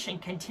situation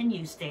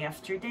continues day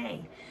after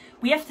day.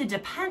 We have to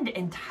depend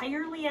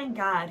entirely on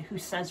God, who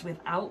says,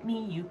 "Without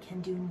me, you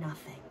can do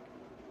nothing."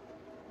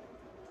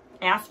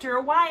 After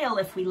a while,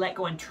 if we let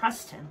go and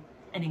trust him,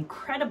 an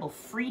incredible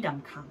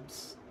freedom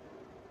comes.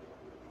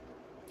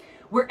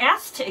 We're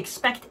asked to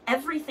expect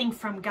everything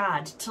from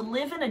God, to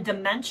live in a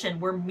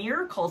dimension where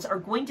miracles are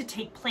going to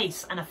take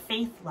place on a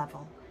faith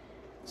level,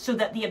 so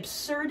that the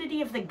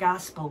absurdity of the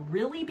gospel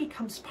really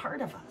becomes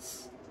part of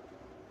us.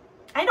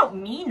 I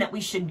don't mean that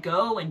we should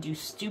go and do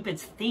stupid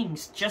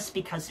things just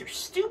because they're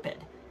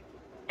stupid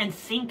and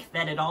think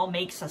that it all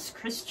makes us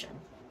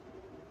Christian.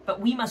 But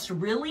we must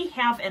really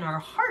have in our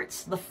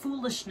hearts the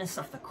foolishness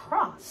of the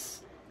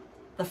cross,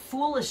 the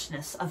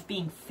foolishness of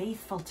being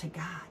faithful to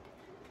God.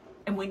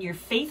 And when you're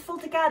faithful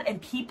to God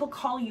and people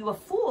call you a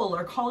fool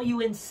or call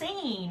you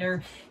insane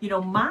or,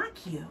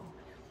 mock you,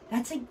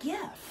 that's a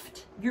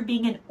gift. You're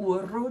being an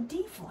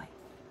Urodivoy,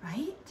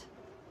 right?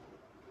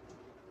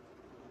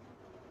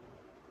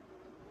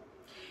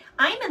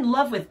 I'm in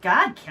love with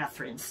God,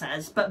 Catherine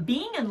says, but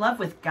being in love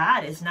with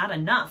God is not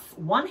enough.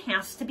 One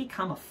has to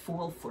become a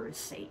fool for his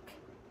sake.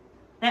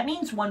 That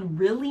means one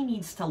really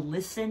needs to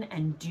listen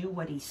and do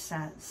what he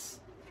says,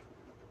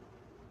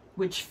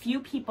 which few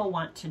people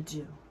want to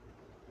do.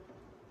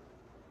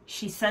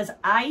 She says,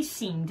 "I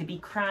seem to be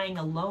crying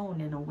alone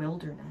in a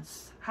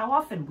wilderness." How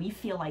often we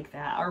feel like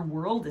that. Our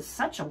world is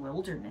such a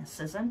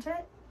wilderness, isn't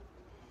it?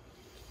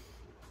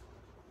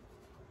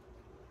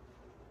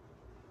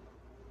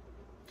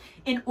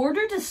 In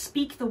order to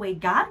speak the way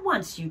God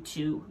wants you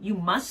to, you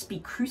must be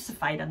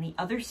crucified on the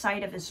other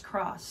side of his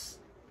cross.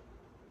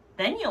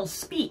 Then you'll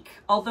speak,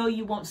 although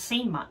you won't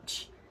say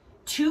much.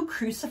 Two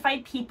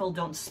crucified people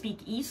don't speak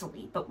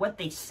easily, but what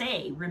they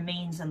say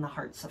remains in the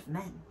hearts of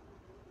men.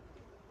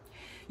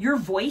 Your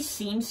voice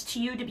seems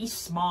to you to be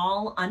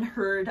small,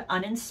 unheard,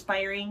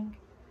 uninspiring.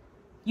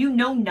 You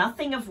know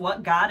nothing of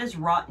what God has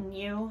wrought in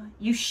you.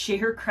 You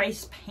share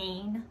Christ's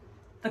pain.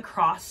 The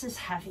cross is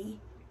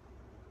heavy.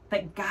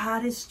 But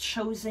God has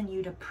chosen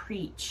you to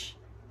preach,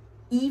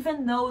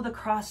 even though the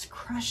cross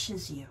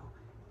crushes you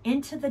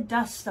into the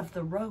dust of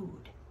the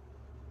road.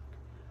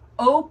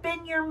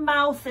 Open your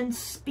mouth and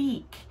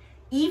speak,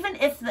 even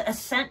if the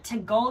ascent to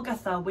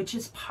Golgotha, which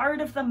is part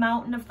of the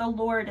mountain of the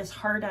Lord, is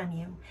hard on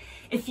you.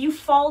 If you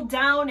fall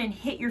down and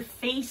hit your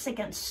face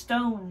against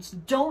stones,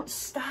 don't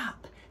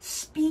stop.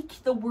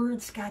 Speak the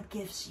words God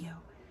gives you.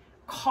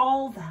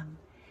 Call them.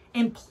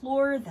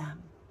 Implore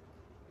them.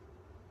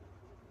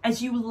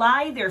 As you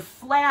lie there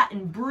flat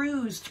and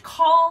bruised,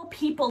 call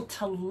people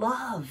to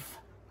love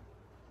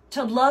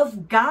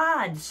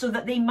God, so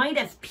that they might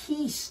have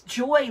peace,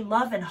 joy,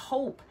 love, and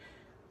hope,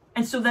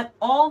 and so that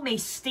all may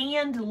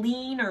stand,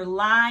 lean, or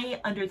lie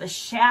under the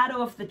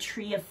shadow of the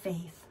tree of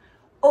faith.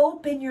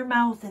 Open your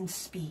mouth and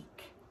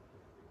speak.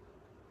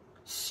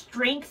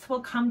 Strength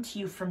will come to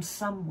you from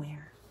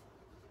somewhere.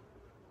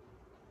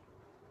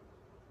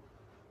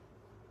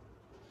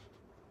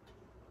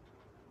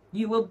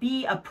 You will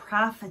be a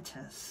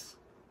prophetess.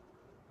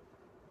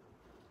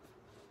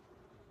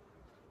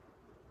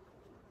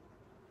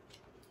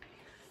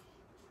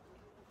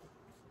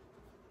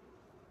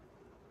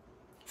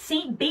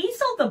 Saint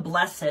Basil the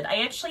Blessed,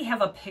 I actually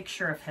have a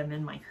picture of him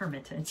in my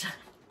hermitage.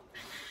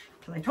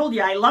 Because I told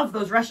you I love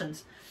those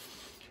Russians.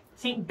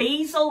 Saint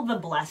Basil the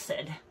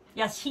Blessed.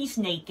 Yes, he's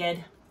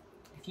naked.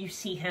 If you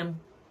see him,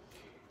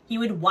 he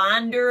would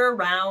wander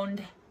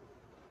around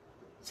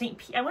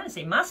I want to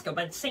say Moscow,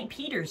 but it's St.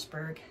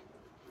 Petersburg,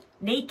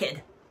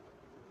 naked,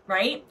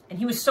 right? And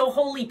he was so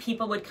holy,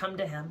 people would come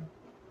to him.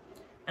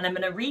 And I'm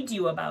going to read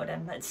you about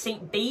him. But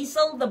St.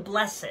 Basil the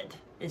Blessed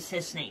is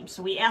his name.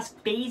 So we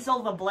asked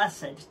Basil the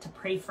Blessed to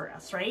pray for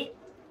us, right?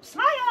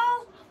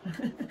 Smile!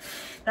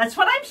 That's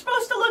what I'm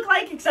supposed to look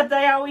like, except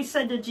I always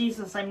said to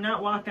Jesus, I'm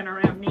not walking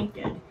around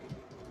naked,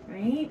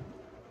 right?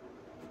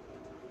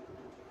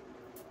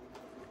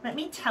 Let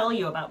me tell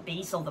you about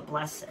Basil the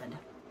Blessed.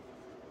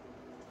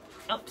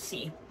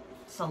 Oopsie,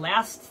 it's the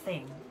last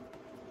thing.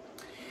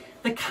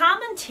 The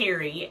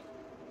commentary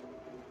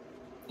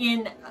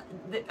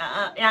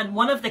on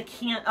one of the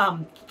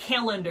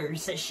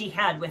calendars that she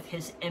had with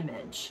his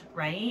image,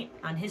 right,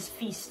 on his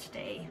feast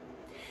day,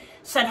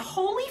 said,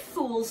 holy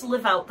fools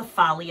live out the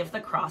folly of the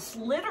cross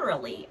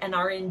literally and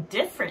are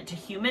indifferent to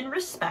human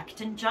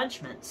respect and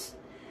judgments.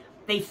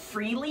 They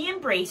freely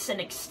embrace an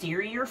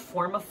exterior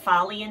form of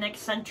folly and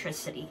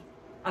eccentricity,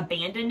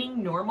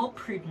 abandoning normal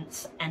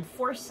prudence and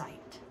foresight.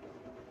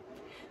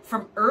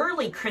 From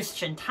early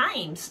Christian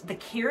times, the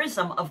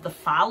charism of the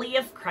folly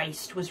of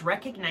Christ was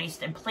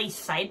recognized and placed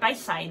side by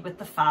side with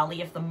the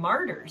folly of the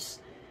martyrs,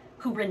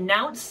 who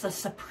renounced the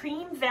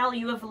supreme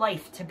value of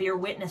life to bear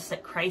witness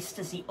that Christ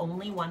is the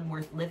only one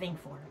worth living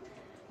for.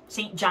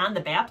 St. John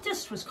the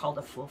Baptist was called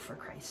a fool for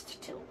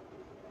Christ, too.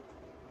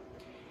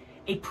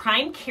 A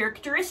prime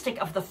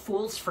characteristic of the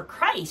fools for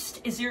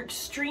Christ is their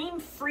extreme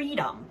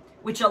freedom,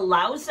 which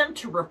allows them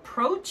to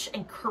reproach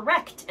and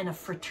correct in a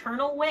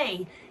fraternal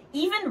way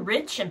even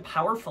rich and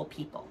powerful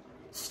people,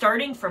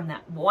 starting from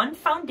that one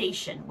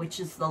foundation, which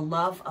is the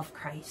love of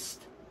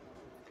Christ.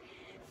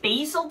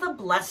 Basil the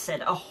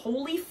Blessed, a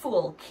holy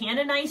fool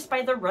canonized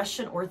by the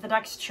Russian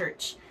Orthodox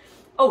Church.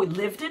 Oh,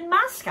 lived in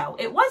Moscow.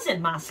 It was in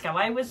Moscow.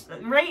 I was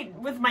right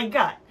with my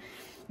gut.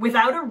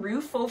 Without a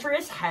roof over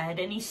his head,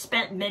 and he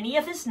spent many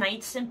of his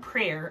nights in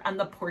prayer on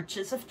the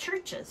porches of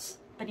churches,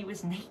 but he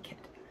was naked.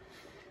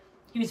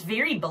 He was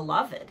very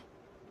beloved.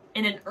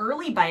 In an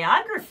early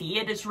biography,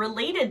 it is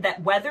related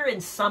that whether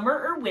in summer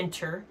or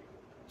winter,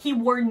 he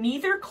wore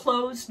neither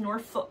clothes nor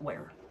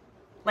footwear,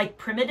 like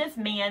primitive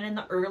man in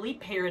the early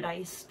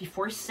paradise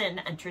before sin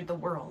entered the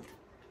world.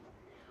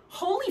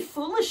 Holy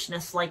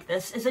foolishness like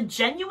this is a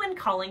genuine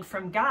calling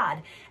from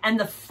God, and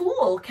the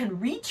fool can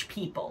reach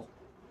people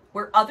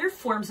where other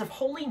forms of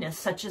holiness,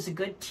 such as a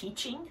good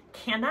teaching,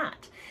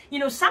 cannot. You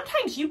know,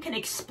 sometimes you can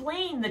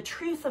explain the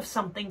truth of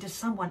something to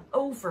someone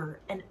over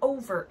and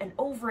over and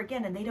over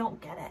again, and they don't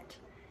get it.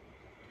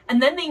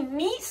 And then they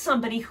meet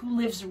somebody who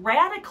lives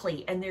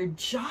radically, and their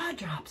jaw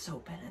drops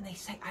open, and they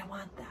say, I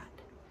want that.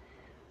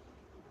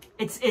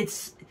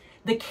 It's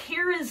the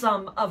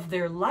charism of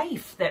their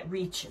life that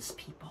reaches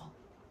people.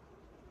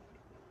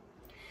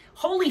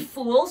 Holy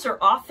fools are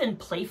often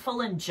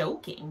playful and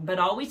joking, but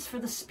always for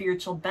the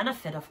spiritual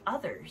benefit of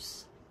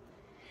others.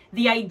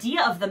 The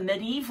idea of the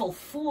medieval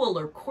fool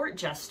or court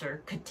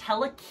jester could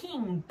tell a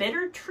king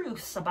bitter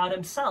truths about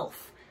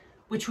himself,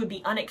 which would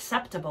be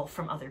unacceptable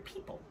from other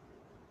people.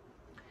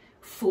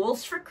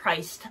 Fools for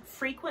Christ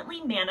frequently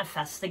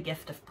manifest the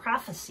gift of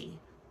prophecy,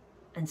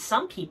 and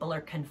some people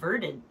are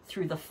converted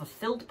through the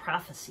fulfilled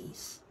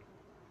prophecies.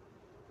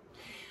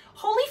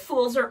 Holy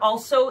fools are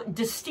also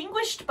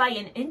distinguished by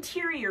an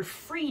interior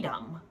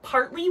freedom,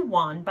 partly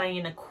won by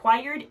an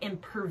acquired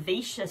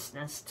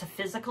imperviousness to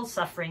physical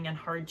suffering and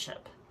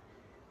hardship.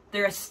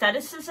 Their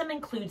asceticism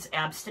includes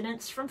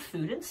abstinence from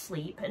food and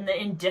sleep and the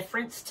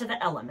indifference to the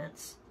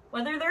elements,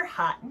 whether they're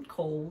hot and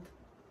cold.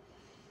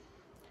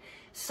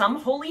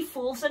 Some holy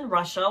fools in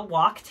Russia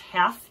walked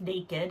half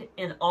naked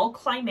in all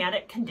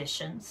climatic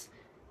conditions,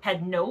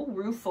 had no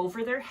roof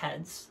over their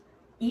heads,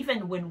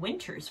 even when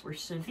winters were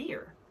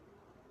severe.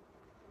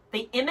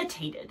 They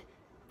imitated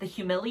the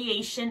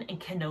humiliation and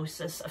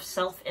kenosis of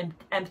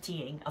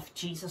self-emptying of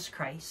Jesus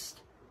Christ.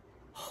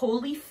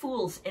 Holy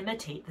fools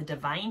imitate the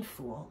divine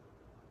fool.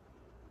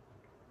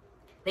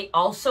 They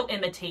also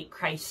imitate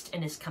Christ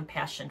in his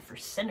compassion for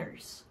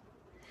sinners.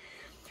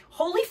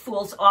 Holy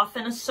fools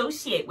often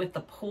associate with the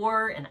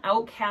poor and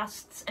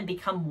outcasts and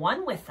become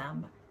one with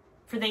them,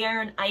 for they are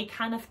an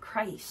icon of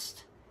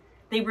Christ.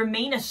 They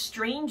remain a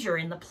stranger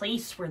in the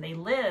place where they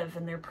live,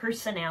 and their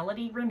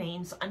personality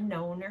remains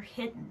unknown or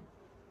hidden.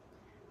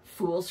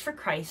 Fools for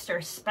Christ are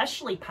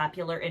especially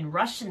popular in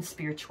Russian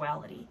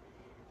spirituality,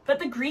 but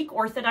the Greek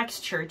Orthodox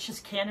Church has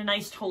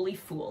canonized holy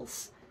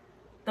fools.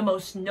 The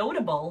most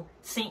notable,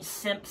 Saint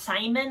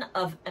Simon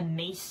of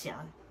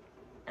Emesa,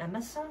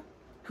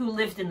 who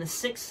lived in the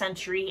 6th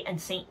century,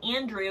 and Saint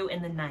Andrew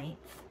in the 9th.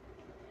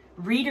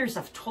 Readers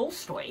of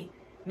Tolstoy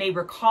may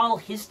recall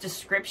his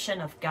description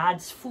of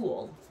God's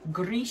fool,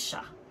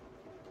 Grisha.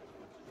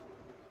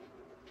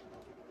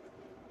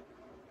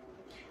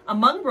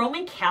 Among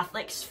Roman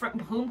Catholics from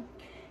whom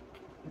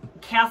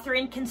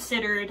Catherine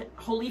considered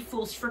holy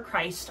fools for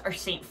Christ are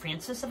Saint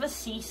Francis of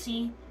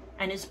Assisi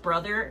and his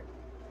brother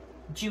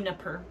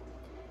Juniper,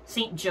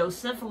 Saint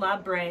Joseph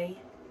Labre,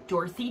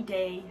 Dorothy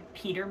Day,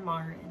 Peter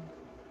Marin.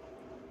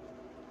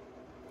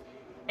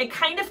 It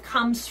kind of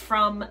comes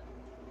from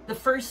the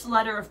first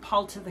letter of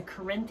Paul to the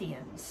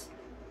Corinthians,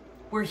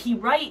 where he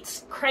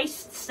writes,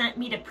 Christ sent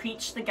me to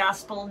preach the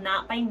gospel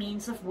not by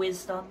means of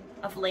wisdom,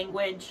 of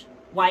language,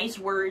 wise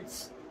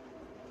words,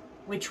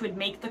 which would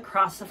make the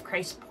cross of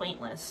Christ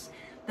pointless.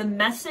 The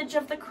message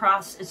of the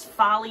cross is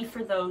folly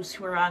for those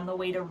who are on the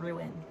way to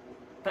ruin,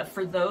 but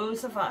for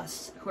those of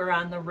us who are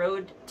on the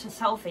road to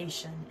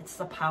salvation, it's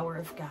the power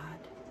of God.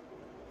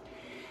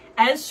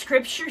 As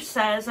Scripture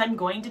says, I'm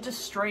going to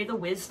destroy the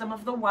wisdom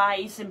of the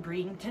wise and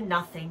bring to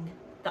nothing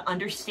the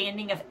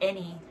understanding of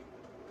any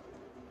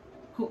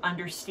who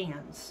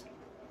understands.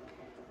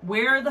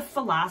 Where are the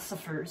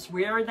philosophers?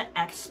 Where are the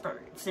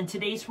experts? In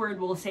today's word,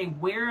 we'll say,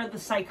 where are the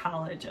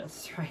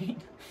psychologists, right?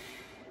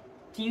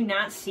 Do you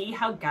not see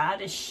how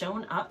God has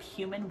shown up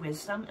human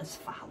wisdom as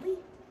folly?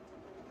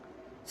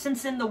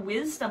 Since in the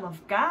wisdom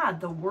of God,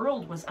 the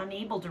world was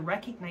unable to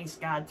recognize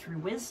God through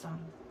wisdom.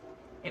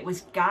 It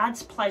was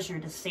God's pleasure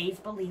to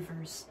save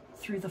believers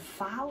through the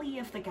folly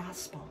of the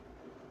gospel.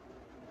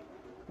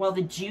 While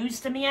the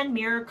Jews demand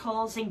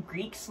miracles and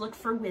Greeks look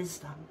for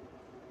wisdom,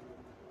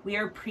 we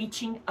are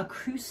preaching a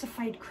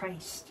crucified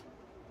Christ.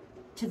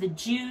 To the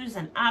Jews,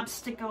 an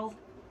obstacle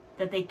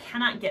that they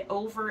cannot get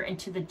over, and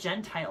to the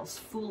Gentiles,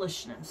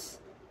 foolishness.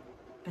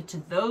 But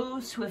to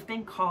those who have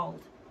been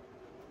called,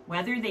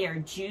 whether they are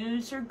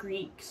Jews or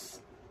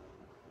Greeks,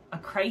 a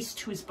Christ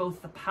who is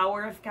both the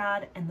power of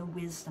God and the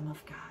wisdom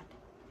of God.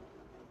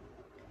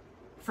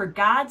 For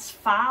God's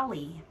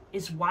folly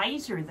is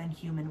wiser than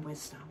human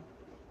wisdom,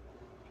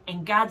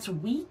 and God's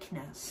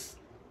weakness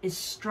is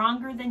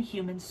stronger than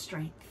human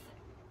strength.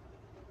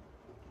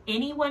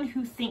 Anyone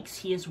who thinks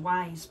he is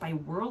wise by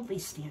worldly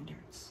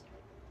standards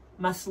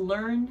must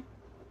learn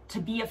to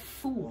be a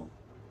fool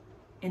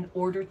in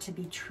order to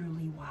be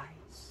truly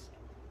wise.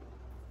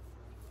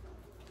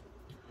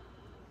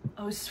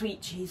 Oh,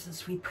 sweet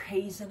Jesus, we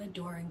praise and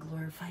adore and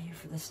glorify you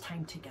for this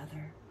time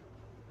together.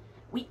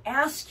 We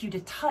ask you to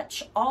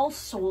touch all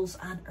souls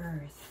on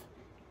earth,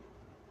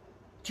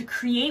 to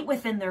create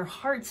within their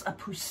hearts a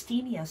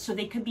Poustinia so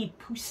they could be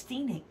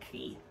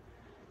Poustinik,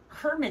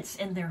 hermits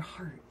in their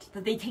heart,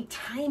 that they take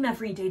time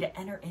every day to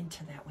enter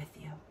into that with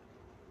you.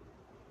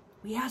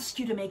 We ask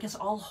you to make us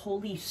all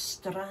holy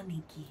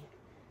Strannik,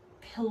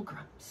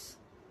 pilgrims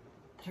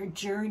that are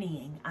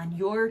journeying on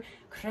your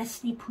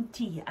Kresni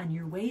Puti, on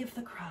your way of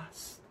the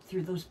cross,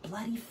 through those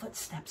bloody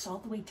footsteps all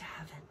the way to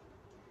heaven.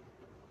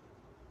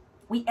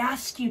 We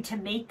ask you to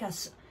make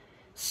us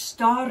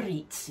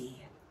Staretz,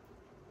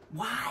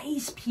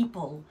 wise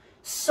people,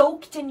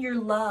 soaked in your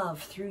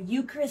love through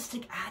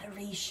Eucharistic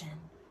adoration,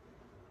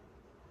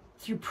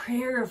 through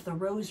prayer of the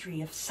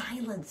rosary, of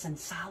silence and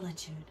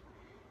solitude,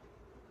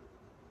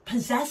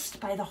 possessed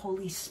by the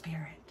Holy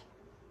Spirit,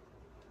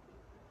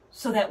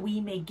 so that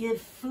we may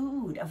give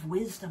food of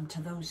wisdom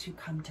to those who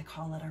come to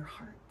call at our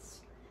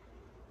hearts.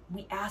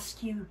 We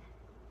ask you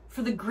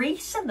for the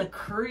grace and the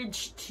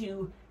courage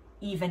to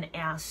even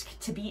ask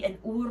to be an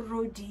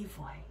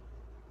Urodivoy.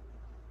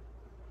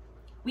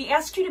 We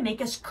ask you to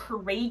make us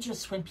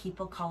courageous when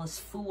people call us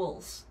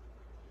fools,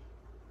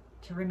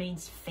 to remain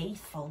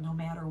faithful no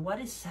matter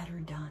what is said or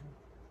done.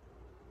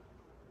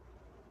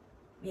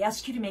 We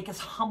ask you to make us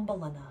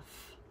humble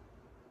enough,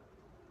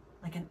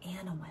 like an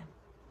Anawim,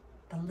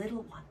 the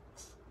little ones,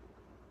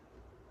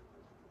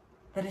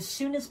 that as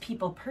soon as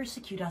people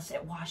persecute us,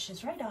 it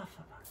washes right off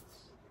of us.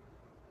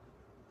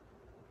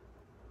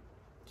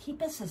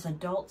 Keep us as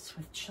adults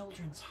with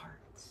children's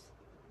hearts.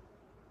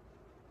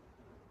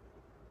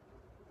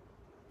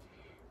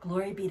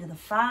 Glory be to the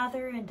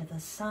Father, and to the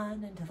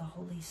Son, and to the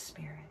Holy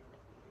Spirit,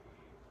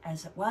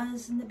 as it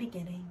was in the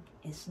beginning,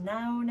 is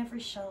now, and ever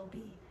shall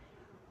be,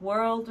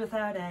 world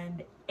without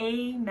end.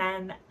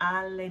 Amen.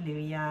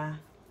 Alleluia.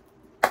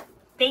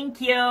 Thank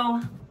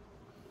you.